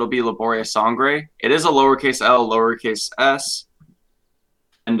 Twitch, it'll be Laboria Sangre. It is a lowercase L, lowercase S.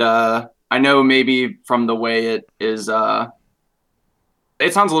 And I know maybe from the way it is,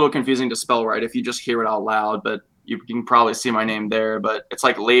 it sounds a little confusing to spell right if you just hear it out loud, but you can probably see my name there. But it's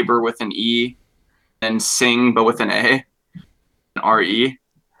like labor with an E, and sing but with an A, an R-E.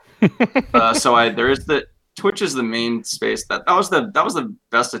 Twitch is the main space. That was the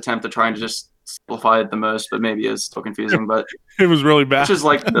best attempt to try and just simplify it the most, but maybe it's still confusing. But It was really bad. Twitch is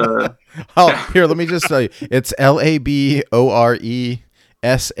like the Oh, here, let me just tell you. It's LABORESANGRE,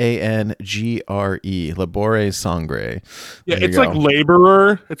 Labore Sangre. Yeah, There it's you like go.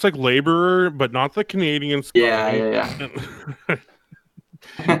 laborer. It's like laborer, but not the Canadian spelling. yeah.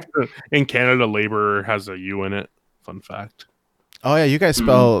 In Canada, laborer has a U in it. Fun fact. Oh yeah, you guys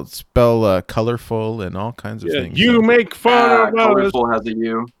spell colorful and all kinds of Yeah, things. you make fun of us. Colorful has a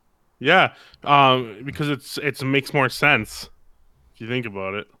U. Yeah, because it makes more sense if you think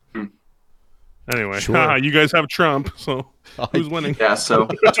about it. Hmm. Anyway, Sure. you guys have Trump, so who's winning? Yeah, so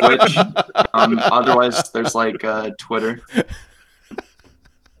Twitch. Otherwise, there's like Twitter.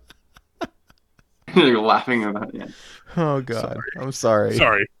 You're laughing about it. Oh god, I'm sorry.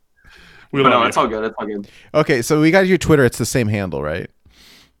 Sorry, we But no, love it's you. all good. It's all good. Okay, so we got your Twitter. It's the same handle, right?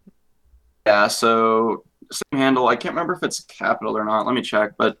 Yeah, so same handle. I can't remember if it's capital or not. Let me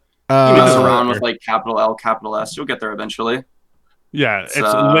check. But you can get this around with like capital L, capital S. You'll get there eventually. Yeah, it's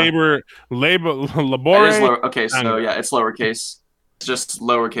uh, labor, It is labore, okay, so yeah, it's lowercase. It's just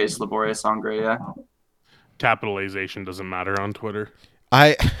lowercase Laboria Sangre. Yeah. capitalization doesn't matter on Twitter.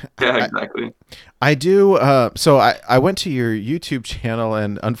 I Yeah, exactly. I do. So I went to your YouTube channel,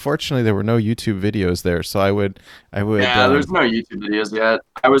 and unfortunately, there were no YouTube videos there. So I would. Yeah, there's no YouTube videos yet.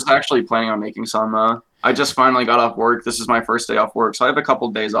 I was actually planning on making some. I just finally got off work. This is my first day off work, so I have a couple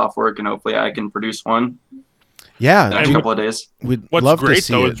days off work, and hopefully I can produce one Yeah, in the next dude, couple of days. we'd What's love to great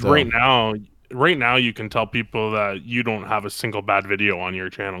see though it. is right now you can tell people that you don't have a single bad video on your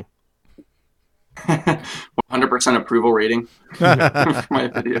channel. 100% approval rating for my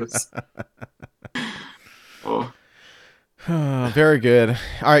videos. Oh, Very good.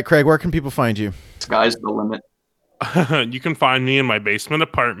 All right, Craig, where can people find you? sky's the limit. You can find me in my basement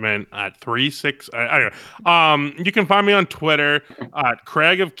apartment at 36. I don't know. You can find me on Twitter at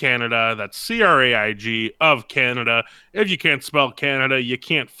Craig of Canada. That's CRAIG of Canada. If you can't spell Canada, you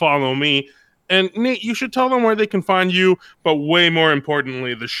can't follow me. And Nate, you should tell them where they can find you, but way more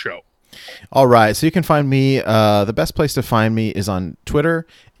importantly, the show. All right, so you can find me. The best place to find me is on Twitter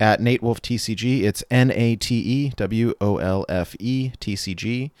at NateWolfTCG. It's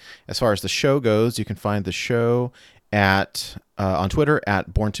NateWolfeTCG. As far as the show goes, you can find the show at on Twitter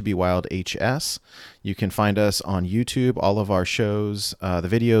at Born to Be Wild HS. You can find us on YouTube. All of our shows, the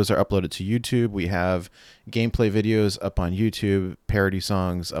videos are uploaded to YouTube. We have gameplay videos up on YouTube, parody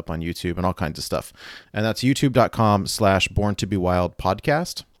songs up on YouTube, and all kinds of stuff. And that's youtube.com/Born to Be Wild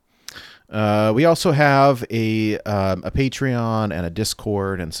podcast. We also have a Patreon and a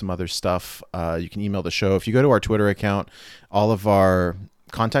Discord and some other stuff. You can email the show. If you go to our Twitter account, all of our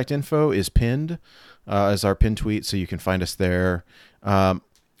contact info is pinned as our pinned tweet, so you can find us there.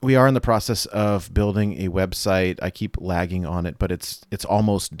 We are in the process of building a website. I keep lagging on it, but it's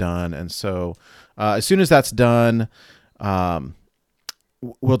almost done. And so as soon as that's done,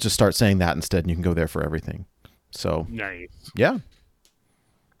 we'll just start saying that instead, and you can go there for everything. So Nice. yeah.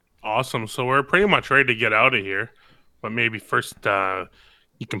 Awesome. So we're pretty much ready to get out of here. But maybe first you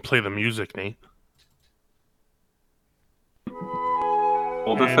can play the music, Nate.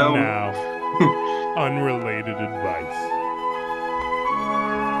 Hold the And film. now, unrelated advice.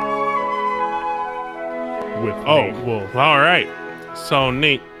 With Nate Wolf. All right. So,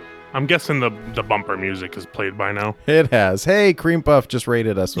 Nate, I'm guessing the bumper music is played by now. It has. Hey, Cream Puff just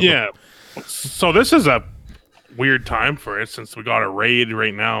rated us. With Yeah. So this is a weird time for it since we got a raid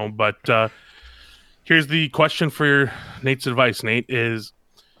right now. But here's the question for Nate's advice, Nate, is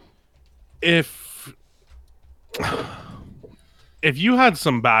if you had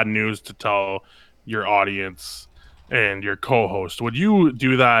some bad news to tell your audience and your co-host, would you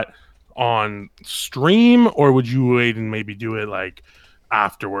do that on stream or would you wait and maybe do it like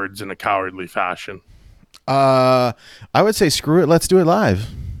afterwards in a cowardly fashion? I would say screw it. Let's do it live.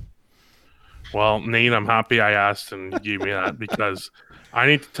 Well, Nate, I'm happy I asked and you gave me that because I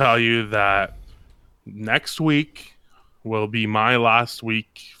need to tell you that next week will be my last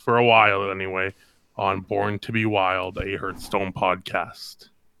week for a while anyway on Born to Be Wild, a Hearthstone podcast.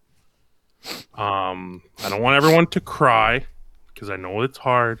 I don't want everyone to cry because I know it's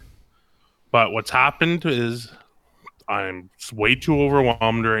hard, but what's happened is I'm way too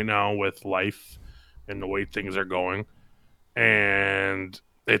overwhelmed right now with life and the way things are going, and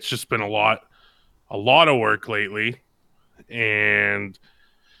it's just been a lot of work lately, and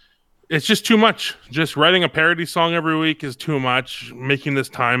it's just too much. Just writing a parody song every week is too much. Making this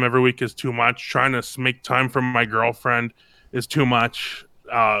time every week is too much. Trying to make time for my girlfriend is too much.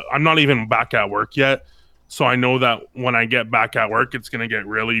 I'm not even back at work yet, so I know that when I get back at work, it's going to get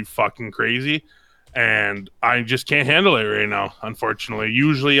really fucking crazy, and I just can't handle it right now, unfortunately.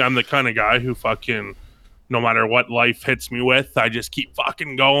 Usually, I'm the kind of guy who fucking, no matter what life hits me with, I just keep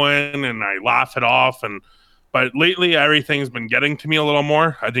fucking going and I laugh it off. But lately, everything's been getting to me a little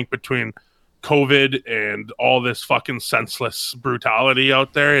more. I think between COVID and all this fucking senseless brutality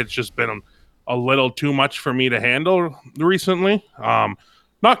out there, it's just been a little too much for me to handle recently. Not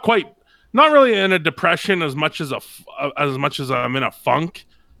really in a depression as much as I'm in a funk.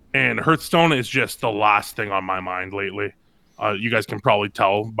 And Hearthstone is just the last thing on my mind lately. You guys can probably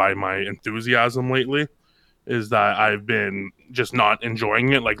tell by my enthusiasm lately is that I've been just not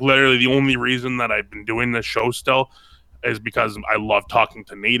enjoying it. Like literally the only reason that I've been doing this show still is because I love talking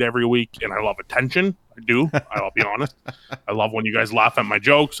to Nate every week and I love attention. I do. I'll be honest. I love when you guys laugh at my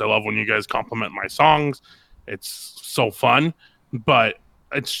jokes. I love when you guys compliment my songs. It's so fun, but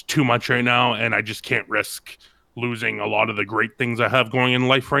it's too much right now. And I just can't risk losing a lot of the great things I have going in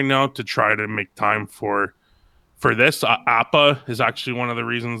life right now to try to make time for this. Appa is actually one of the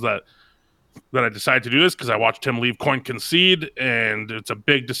reasons that I decided to do this, because I watched him leave Coin Concede, and it's a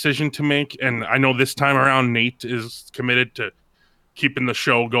big decision to make. And I know this time around, Nate is committed to keeping the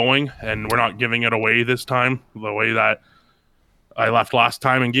show going, and we're not giving it away this time the way that I left last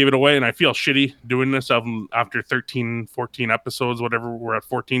time and gave it away. And I feel shitty doing this after 13, 14 episodes, whatever. We're at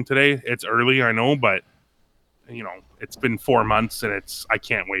 14 today. It's early, I know, but you know, it's been 4 months and I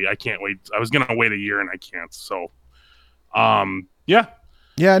can't wait. I was going to wait a year and I can't. So, yeah.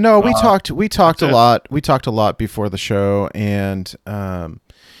 Yeah, no, we talked a lot. We talked a lot before the show, and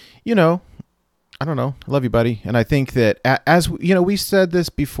you know, I don't know. I love you, buddy. And I think that as you know, we said this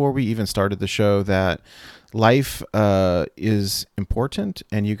before we even started the show, that life is important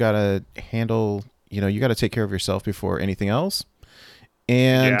and you got to handle, you know, you got to take care of yourself before anything else.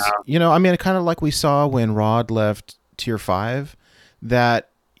 And, Yeah. you know, I mean, kind of like we saw when Rod left Tier 5, that,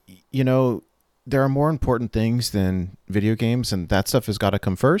 you know, there are more important things than video games, and that stuff has got to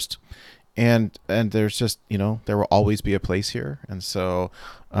come first. And there's just, you know, there will always be a place here. And so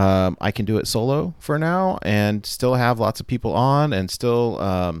I can do it solo for now and still have lots of people on and still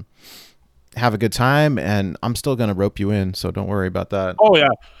have a good time. And I'm still going to rope you in, so don't worry about that. Oh, yeah.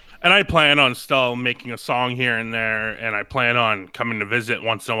 And I plan on still making a song here and there, and I plan on coming to visit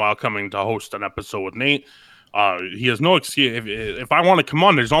once in a while, coming to host an episode with Nate. He has no excuse. If I want to come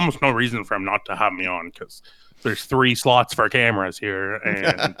on, there's almost no reason for him not to have me on, because there's 3 slots for cameras here,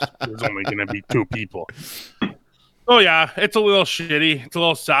 and there's only going to be 2 people. Oh, yeah, it's a little shitty. It's a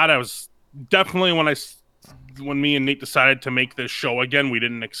little sad. I was definitely, when me and Nate decided to make this show again, we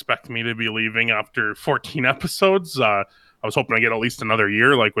didn't expect me to be leaving after 14 episodes. I was hoping to get at least another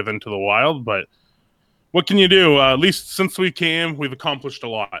year, like with Into the Wild, but what can you do? At least since we came, we've accomplished a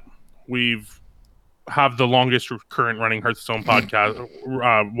lot. We've have the longest current running Hearthstone podcast,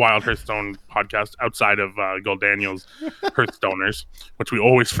 Wild Hearthstone podcast outside of Gil Daniel's Hearthstoners, which we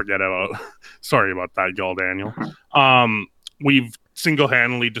always forget about. Sorry about that, Gil Daniel. We've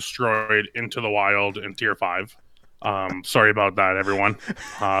single-handedly destroyed Into the Wild in Tier 5. Sorry about that, everyone.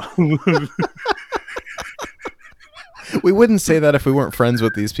 We wouldn't say that if we weren't friends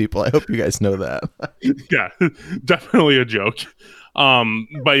with these people. I hope you guys know that. Yeah, definitely a joke.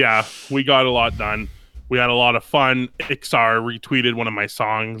 But yeah, we got a lot done. We had a lot of fun. Ixar retweeted one of my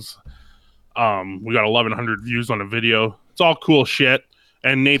songs. We got 1,100 views on a video. It's all cool shit.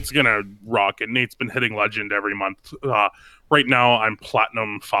 And Nate's gonna rock it. Nate's been hitting legend every month. Right now, I'm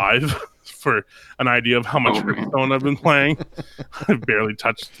Platinum 5 for an idea of how much Hearthstone I've been playing. I've barely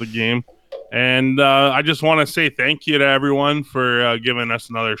touched the game. And I just want to say thank you to everyone for giving us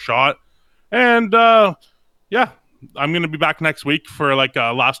another shot. And yeah, I'm going to be back next week for like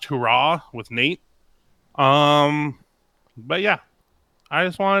a last hurrah with Nate. But yeah, I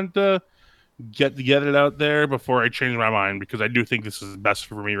just wanted to get it out there before I change my mind, because I do think this is best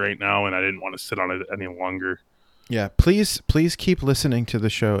for me right now, and I didn't want to sit on it any longer. Yeah, please keep listening to the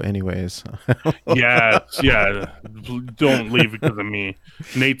show anyways. Yeah. Don't leave because of me.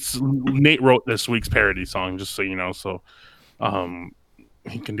 Nate wrote this week's parody song, just so you know, so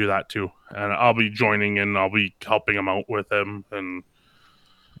he can do that too. And I'll be joining in, I'll be helping him out with him. And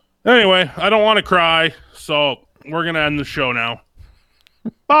anyway, I don't want to cry, so we're gonna end the show now.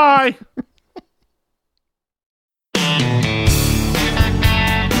 Bye.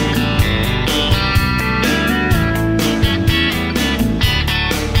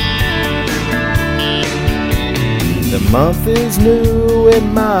 The month is new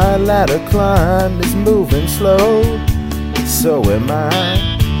and my ladder climb is moving slow. So am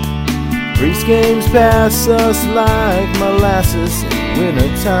I. Priest games pass us like molasses in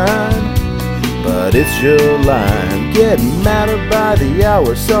wintertime. But it's July, I'm getting madder by the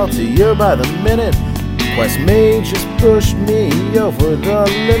hour, saltier by the minute. Quest Mage just pushed me over the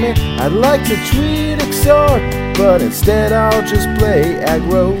limit. I'd like to tweet Ixar, but instead I'll just play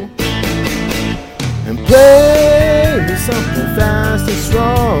aggro. And play me something fast and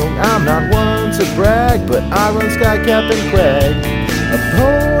strong. I'm not one to brag, but I run Skycap and Crag.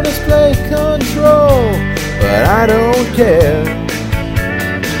 Opponents play control, but I don't care.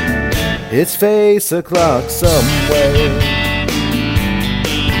 It's face o'clock somewhere.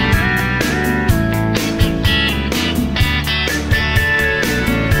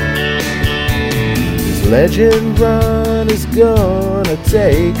 This legend run is gonna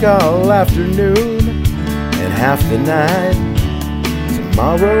take all afternoon and half the night.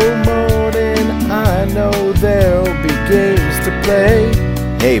 Tomorrow morning I know there'll be games to play.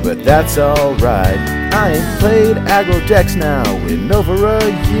 Hey, but that's alright. I ain't played aggro decks now in over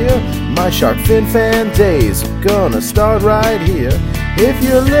a year. My Shark Fin fan days are gonna start right here. If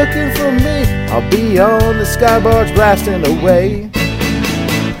you're looking for me, I'll be on the Skybarge blasting away.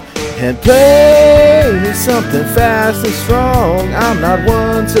 And play me something fast and strong. I'm not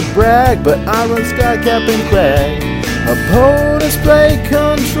one to brag, but I run Skycap and Crag. Opponents play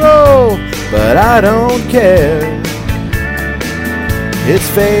control, but I don't care. It's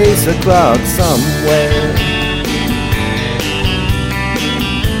face o'clock somewhere.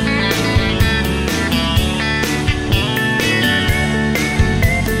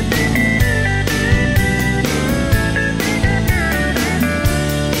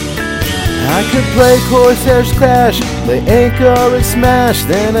 I could play Corsair's Clash, play Anchor and Smash,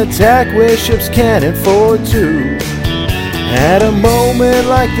 then attack with Ship's Cannon for 2. At a moment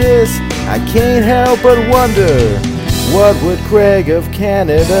like this, I can't help but wonder, what would Craig of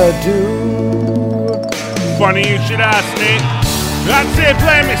Canada do? Funny you should ask, Nate. I'd say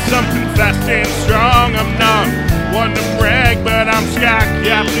play me something fast and strong. I'm not one to brag, but I'm Sky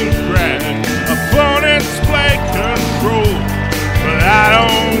Captain Craig. Opponents play control, but I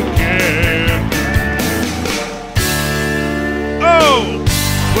don't care. Oh,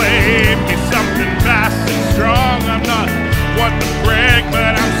 play me something fast and strong. I'm not one to brag,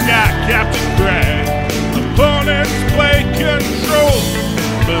 but I'm Sky Captain Craig. Opponents play control,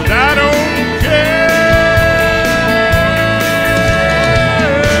 but I don't care.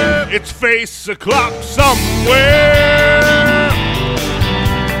 It's face o'clock somewhere.